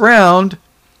prance around.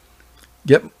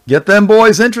 Get them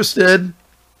boys interested,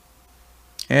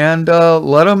 and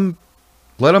let them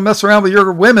mess around with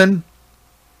your women,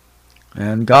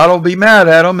 and God will be mad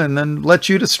at them and then let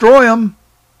you destroy them.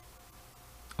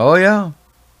 Oh yeah.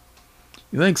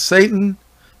 You think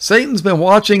Satan's been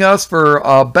watching us for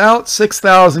about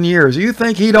 6,000 years. You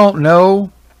think he don't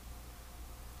know?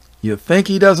 You think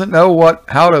he doesn't know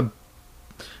how to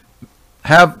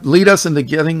lead us into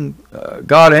getting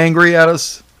God angry at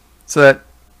us, so that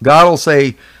God will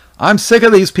say, I'm sick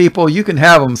of these people. You can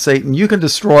have them, Satan. You can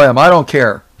destroy them. I don't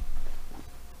care.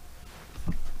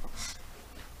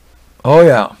 Oh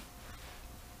yeah.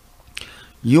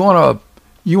 You want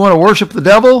to worship the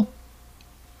devil?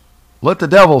 Let the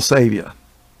devil save you.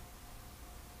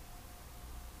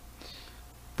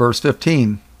 Verse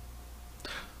 15.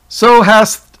 So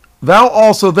hast thou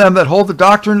also them that hold the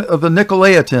doctrine of the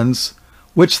Nicolaitans,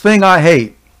 which thing I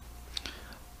hate.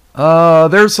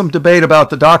 There's some debate about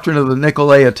the doctrine of the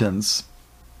Nicolaitans,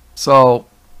 so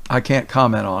I can't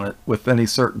comment on it with any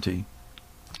certainty.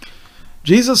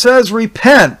 Jesus says,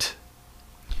 repent.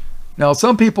 Now,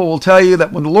 some people will tell you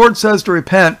that when the Lord says to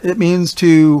repent, it means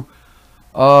to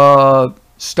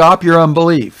stop your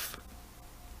unbelief.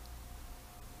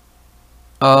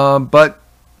 But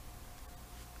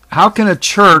how can a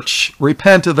church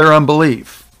repent of their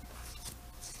unbelief?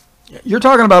 You're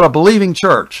talking about a believing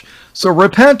church. So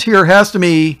repent here has to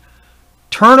mean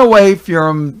turn away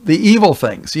from the evil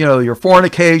things. You know, your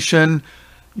fornication,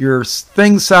 your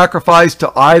things sacrificed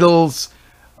to idols.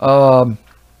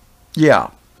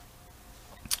 Yeah.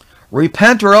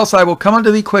 Repent, or else I will come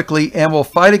unto thee quickly, and will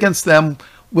fight against them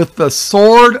with the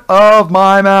sword of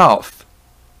my mouth.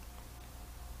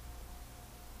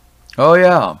 Oh,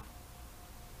 yeah.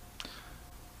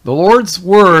 The Lord's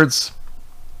words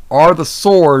are the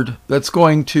sword that's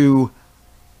going to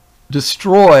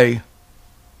destroy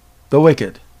the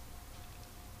wicked.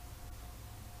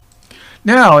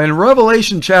 Now, in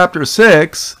Revelation chapter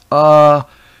 6,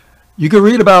 you can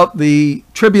read about the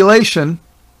tribulation,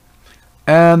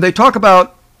 and they talk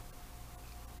about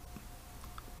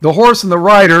the horse and the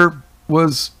rider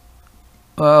was,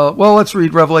 well, let's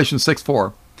read Revelation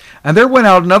 6:4. And there went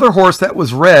out another horse that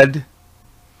was red,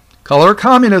 color of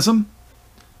communism,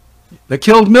 that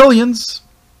killed millions.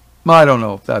 I don't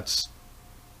know if that's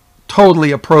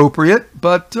totally appropriate,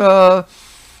 but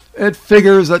it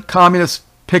figures that communists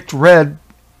picked red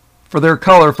for their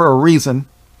color for a reason.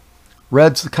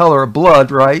 Red's the color of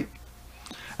blood, right?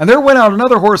 And there went out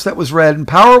another horse that was red, and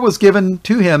power was given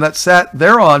to him that sat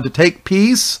thereon to take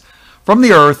peace from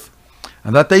the earth,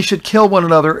 and that they should kill one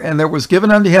another. And there was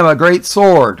given unto him a great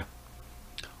sword,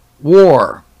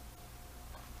 war.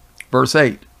 Verse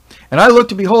 8. And I looked,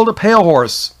 to behold, a pale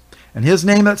horse, and his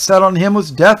name that sat on him was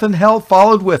Death, and hell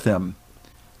followed with him.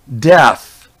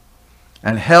 Death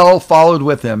and hell followed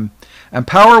with him. And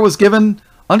power was given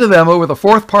unto them over the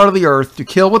fourth part of the earth to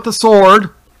kill with the sword.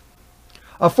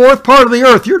 A fourth part of the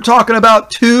earth, you're talking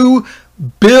about 2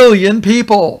 billion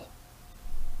people.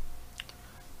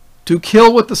 To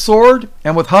kill with the sword,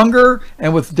 and with hunger,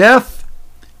 and with death,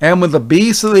 and with the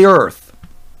beasts of the earth.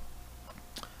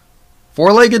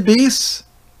 4-legged beasts,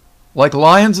 like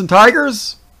lions and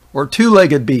tigers, or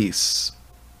 2-legged beasts?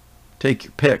 Take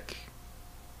your pick.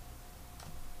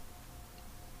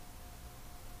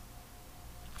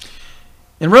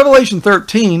 In Revelation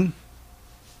 13,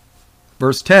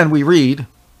 verse 10, we read,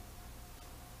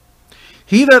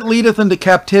 He that leadeth into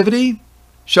captivity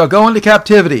shall go into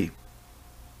captivity.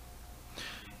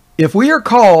 If we are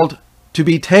called to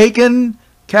be taken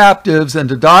captives and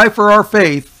to die for our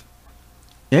faith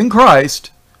in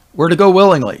Christ, we're to go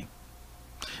willingly.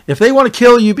 If they want to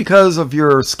kill you because of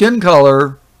your skin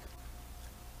color,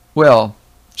 well,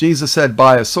 Jesus said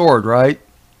buy a sword, right?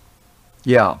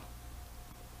 Yeah.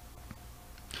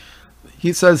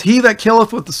 He says, He that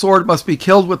killeth with the sword must be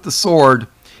killed with the sword.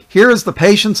 Here is the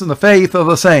patience and the faith of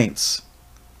the saints.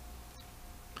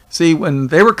 See, when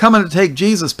they were coming to take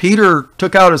Jesus, Peter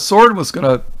took out his sword and was going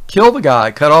to kill the guy,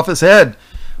 cut off his head.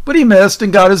 But he missed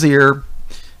and got his ear.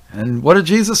 And what did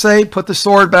Jesus say? Put the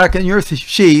sword back in your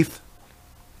sheath.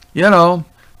 You know,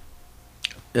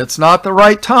 it's not the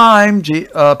right time,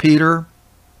 Peter.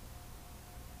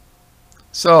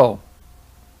 So,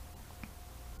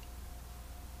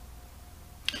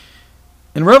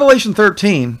 in Revelation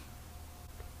 13,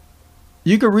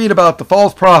 you can read about the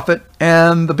false prophet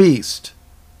and the beast.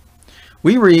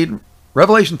 We read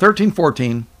Revelation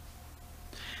 13:14,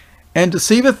 and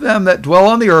deceiveth them that dwell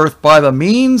on the earth by the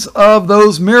means of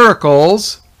those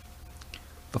miracles.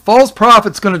 The false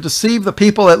prophet's going to deceive the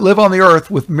people that live on the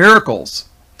earth with miracles,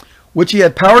 which he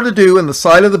had power to do in the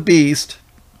sight of the beast,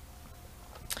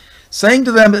 saying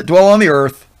to them that dwell on the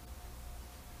earth,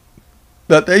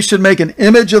 that they should make an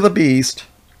image of the beast,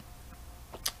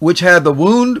 which had the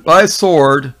wound by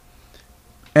sword,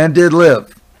 and did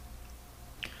live.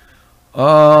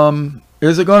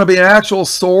 Is it going to be an actual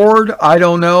sword? I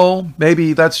don't know.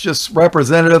 Maybe that's just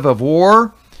representative of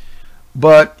war.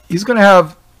 But he's going to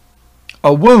have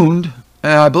a wound,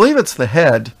 and I believe it's the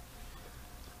head.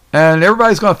 And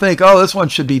everybody's going to think, oh, this one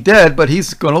should be dead, but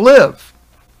he's going to live.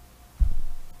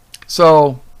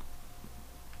 So,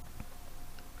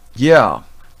 yeah.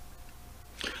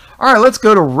 All right, let's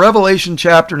go to Revelation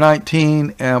chapter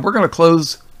 19, and we're going to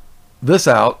close this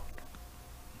out.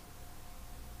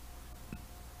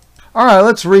 All right,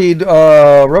 let's read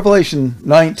Revelation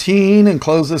 19 and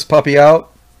close this puppy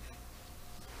out.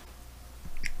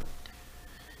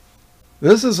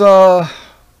 This is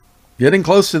getting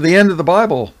close to the end of the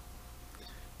Bible.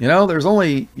 You know,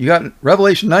 you got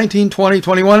Revelation 19, 20,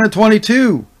 21, and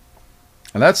 22.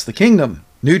 And that's the kingdom,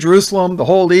 New Jerusalem, the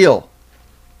whole deal.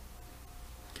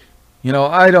 You know,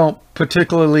 I don't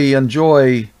particularly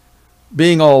enjoy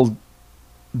being all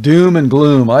doom and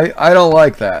gloom. I don't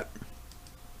like that.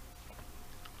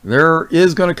 There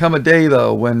is going to come a day,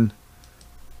 though, when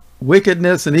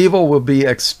wickedness and evil will be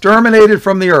exterminated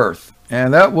from the earth.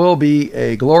 And that will be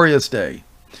a glorious day.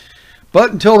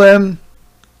 But until then,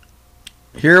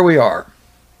 here we are.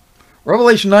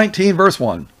 Revelation 19, verse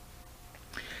 1.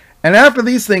 And after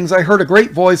these things I heard a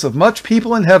great voice of much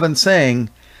people in heaven saying,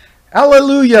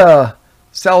 Alleluia!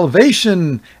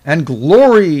 Salvation and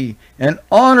glory and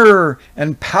honor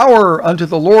and power unto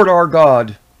the Lord our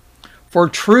God. For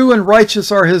true and righteous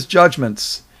are his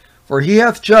judgments. For he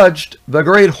hath judged the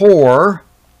great whore,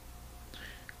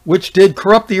 which did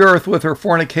corrupt the earth with her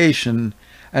fornication,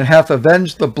 and hath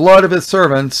avenged the blood of his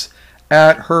servants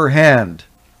at her hand.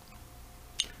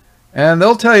 And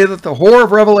they'll tell you that the whore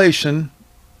of Revelation,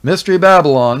 Mystery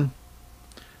Babylon,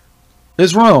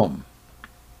 is Rome.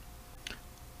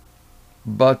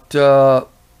 But the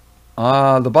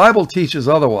Bible teaches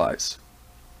otherwise.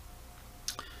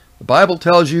 The Bible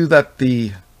tells you that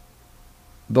the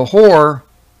whore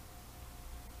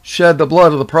shed the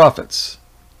blood of the prophets.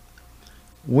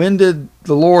 When did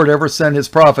the Lord ever send his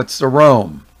prophets to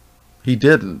Rome? He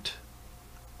didn't.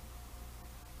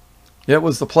 It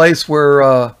was the place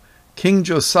where King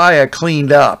Josiah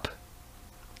cleaned up.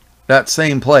 That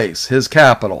same place, his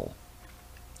capital.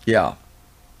 Yeah.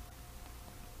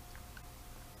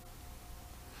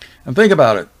 And think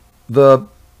about it. The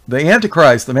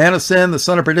Antichrist, the man of sin, the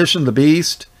son of perdition, the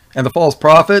beast, and the false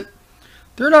prophet,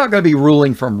 they're not going to be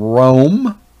ruling from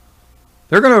Rome.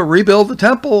 They're going to rebuild the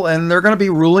temple, and they're going to be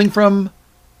ruling from,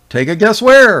 take a guess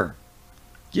where?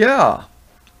 Yeah.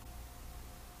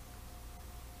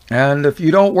 And if you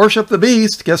don't worship the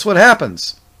beast, guess what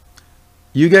happens?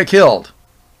 You get killed.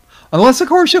 Unless, of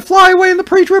course, you fly away in the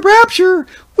pre-trib rapture.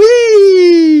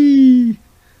 Whee!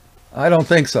 I don't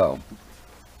think so.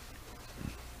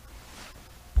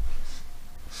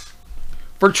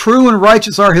 For true and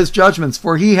righteous are his judgments,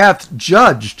 for he hath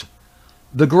judged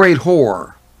the great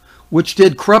whore, which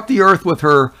did corrupt the earth with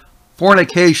her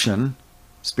fornication,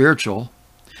 spiritual,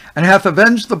 and hath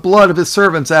avenged the blood of his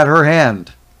servants at her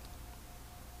hand.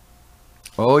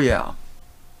 Oh yeah.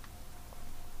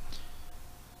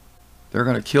 They're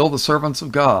going to kill the servants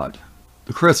of God,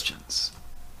 the Christians.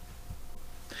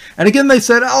 And again they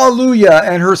said, Alleluia,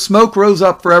 and her smoke rose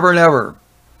up forever and ever.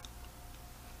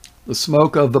 The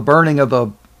smoke of the burning of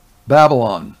the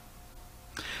Babylon.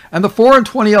 And the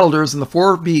 24 elders and the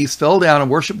 4 beasts fell down and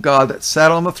worshipped God that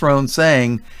sat on the throne,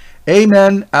 saying,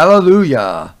 Amen,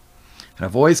 Alleluia. And a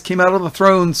voice came out of the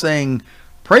throne, saying,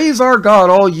 Praise our God,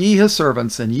 all ye his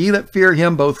servants, and ye that fear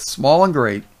him, both small and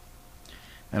great.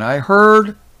 And I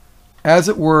heard, as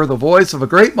it were, the voice of a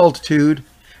great multitude,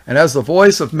 and as the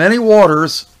voice of many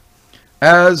waters,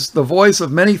 as the voice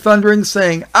of many thunderings,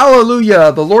 saying,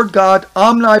 Alleluia, the Lord God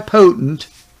omnipotent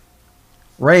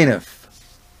reigneth.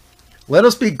 Let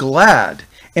us be glad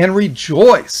and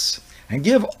rejoice and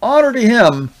give honor to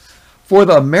him, for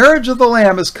the marriage of the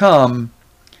Lamb is come,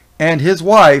 and his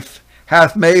wife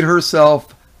hath made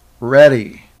herself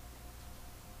ready.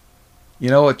 You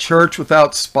know, a church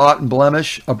without spot and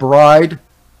blemish, a bride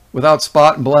without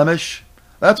spot and blemish.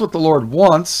 That's what the Lord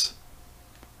wants.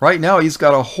 Right now he's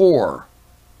got a whore.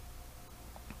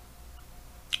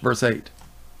 Verse 8.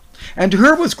 And to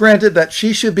her was granted that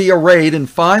she should be arrayed in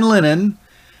fine linen,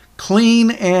 clean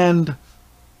and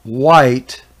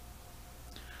white.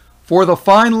 For the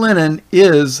fine linen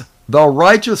is the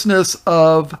righteousness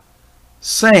of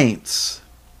saints.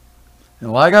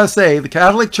 And like I say, the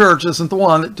Catholic Church isn't the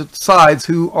one that decides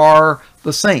who are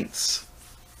the saints.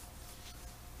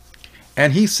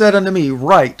 And he said unto me,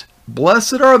 Write,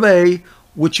 blessed are they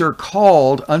which are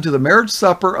called unto the marriage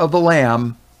supper of the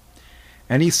Lamb.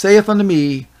 And he saith unto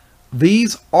me,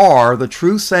 These are the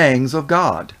true sayings of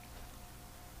God.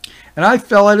 And I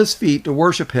fell at his feet to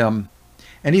worship him.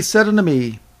 And he said unto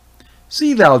me,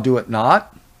 See thou do it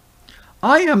not.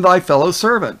 I am thy fellow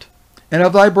servant, and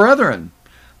of thy brethren,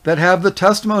 that have the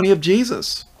testimony of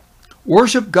Jesus.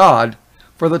 Worship God,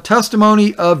 for the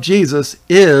testimony of Jesus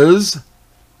is,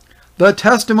 the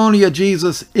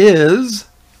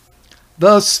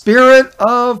spirit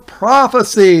of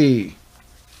prophecy.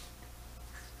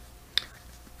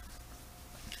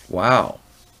 Wow.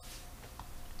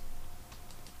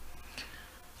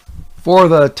 For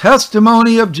the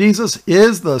testimony of Jesus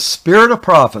is the spirit of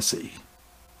prophecy.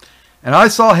 And I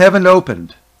saw heaven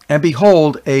opened, and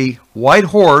behold, a white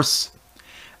horse,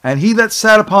 And he that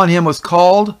sat upon him was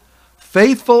called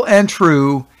Faithful and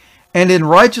True, and in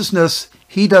righteousness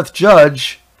he doth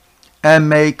judge and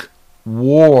make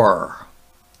war.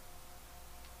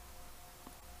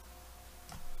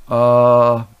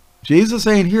 Jesus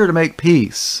ain't here to make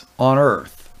peace on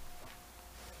earth.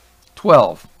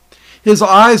 12. His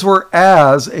eyes were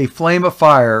as a flame of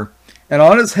fire, and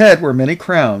on his head were many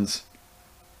crowns.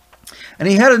 And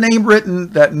he had a name written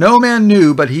that no man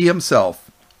knew but he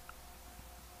himself.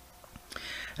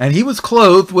 And he was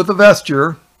clothed with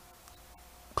a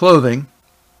clothing,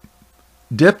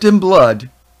 dipped in blood,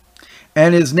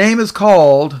 and his name is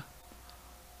called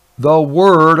the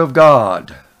Word of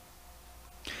God.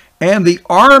 And the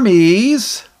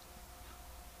armies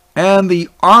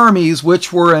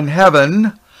which were in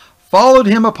heaven followed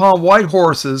him upon white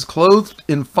horses, clothed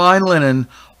in fine linen,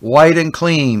 white and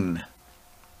clean.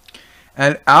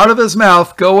 And out of his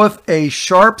mouth goeth a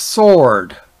sharp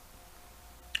sword,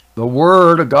 the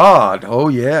Word of God. Oh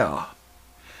yeah.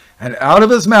 And out of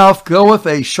his mouth goeth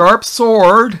a sharp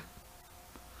sword,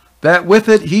 that with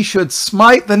it he should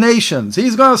smite the nations.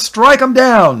 He's going to strike them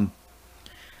down.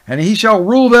 And he shall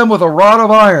rule them with a rod of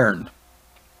iron.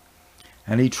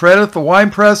 And he treadeth the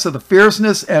winepress of the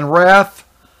fierceness and wrath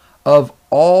of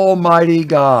Almighty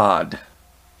God.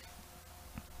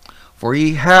 For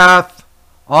he hath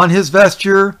on his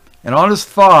vesture and on his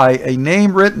thigh a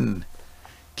name written,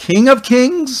 King of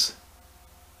Kings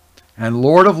and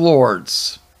Lord of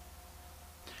Lords.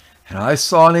 And I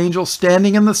saw an angel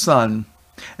standing in the sun,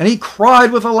 and he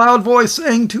cried with a loud voice,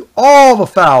 saying to all the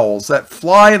fowls that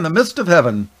fly in the midst of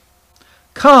heaven,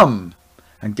 Come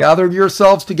and gather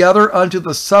yourselves together unto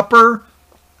the supper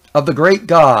of the great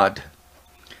God,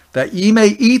 that ye may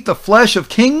eat the flesh of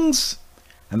kings,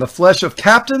 and the flesh of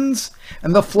captains,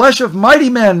 and the flesh of mighty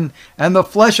men, and the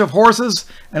flesh of horses,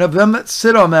 and of them that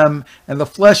sit on them, and the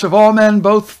flesh of all men,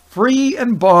 both free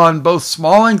and bond, both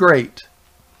small and great.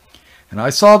 And I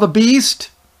saw the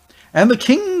beast, and the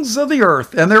kings of the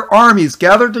earth, and their armies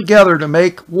gathered together to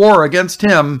make war against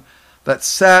him that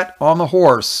sat on the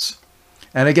horse,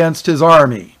 and against his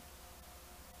army.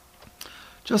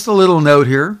 Just a little note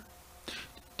here.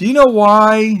 Do you know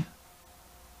why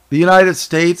the United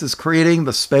States is creating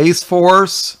the Space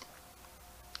Force?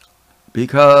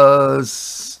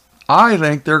 Because I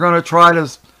think they're going to try to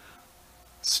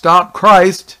stop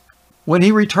Christ when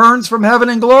he returns from heaven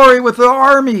in glory with the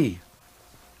army.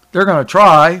 They're going to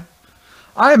try.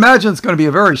 I imagine it's going to be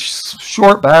a very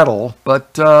short battle,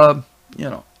 but, you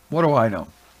know, what do I know?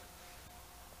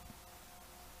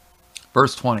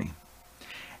 Verse 20.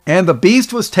 And the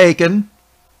beast was taken.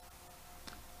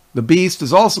 The beast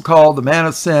is also called the man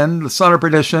of sin, the son of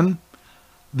perdition,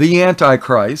 the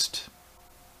Antichrist.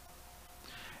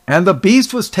 And the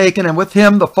beast was taken, and with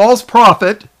him the false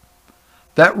prophet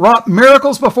that wrought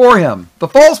miracles before him. The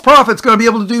false prophet's going to be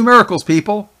able to do miracles,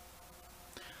 people,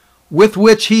 with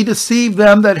which he deceived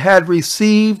them that had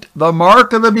received the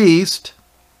mark of the beast,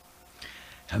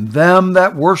 and them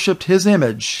that worshipped his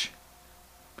image.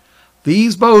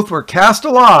 These both were cast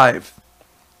alive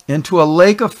into a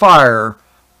lake of fire,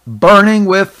 burning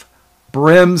with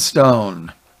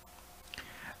brimstone.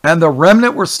 And the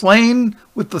remnant were slain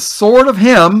with the sword of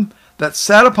him that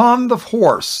sat upon the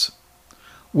horse,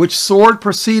 which sword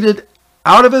proceeded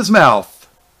out of his mouth.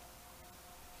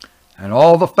 And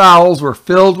all the fowls were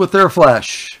filled with their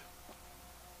flesh.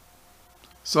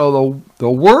 So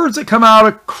the words that come out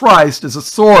of Christ is a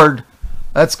sword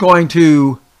that's going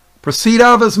to proceed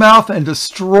out of his mouth and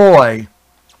destroy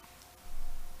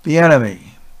the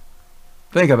enemy.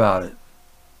 Think about it.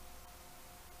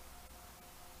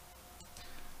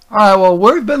 All right, well,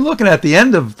 we've been looking at the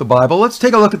end of the Bible. Let's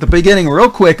take a look at the beginning real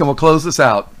quick and we'll close this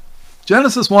out.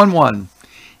 Genesis 1:1.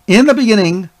 In the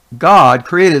beginning, God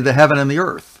created the heaven and the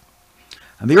earth.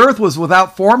 And the earth was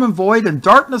without form and void, and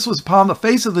darkness was upon the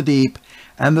face of the deep,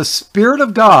 and the Spirit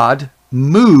of God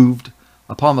moved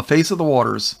upon the face of the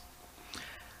waters.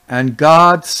 And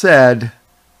God said,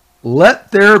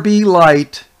 Let there be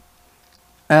light,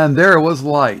 and there was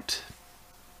light.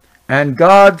 And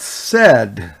God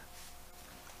said,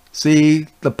 see,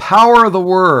 the power of the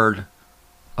word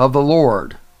of the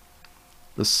Lord,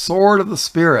 the sword of the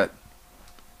Spirit.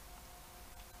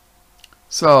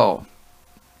 So,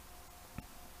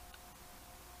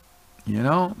 you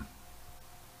know,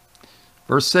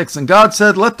 verse 6, And God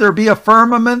said, Let there be a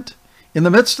firmament in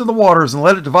the midst of the waters, and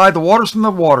let it divide the waters from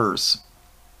the waters.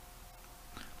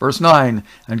 Verse 9,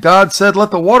 And God said,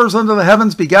 Let the waters under the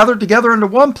heavens be gathered together into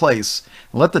one place,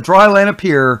 and let the dry land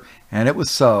appear, and it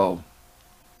was so.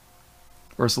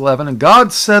 Verse 11, and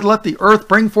God said, let the earth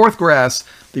bring forth grass,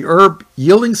 the herb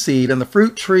yielding seed, and the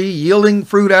fruit tree yielding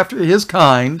fruit after his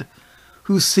kind,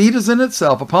 whose seed is in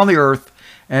itself upon the earth,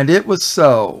 and it was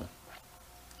so.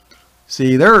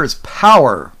 See, there is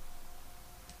power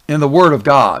in the Word of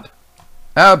God.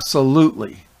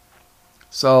 Absolutely.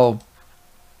 So,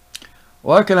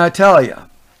 what can I tell you?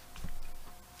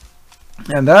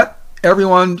 And that,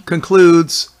 everyone,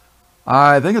 concludes,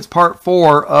 I think it's part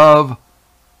 4 of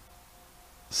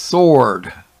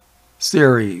Sword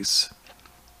series.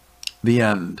 The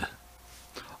end.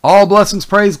 All blessings,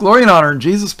 praise, glory, and honor in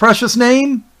Jesus' precious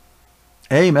name.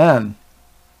 Amen.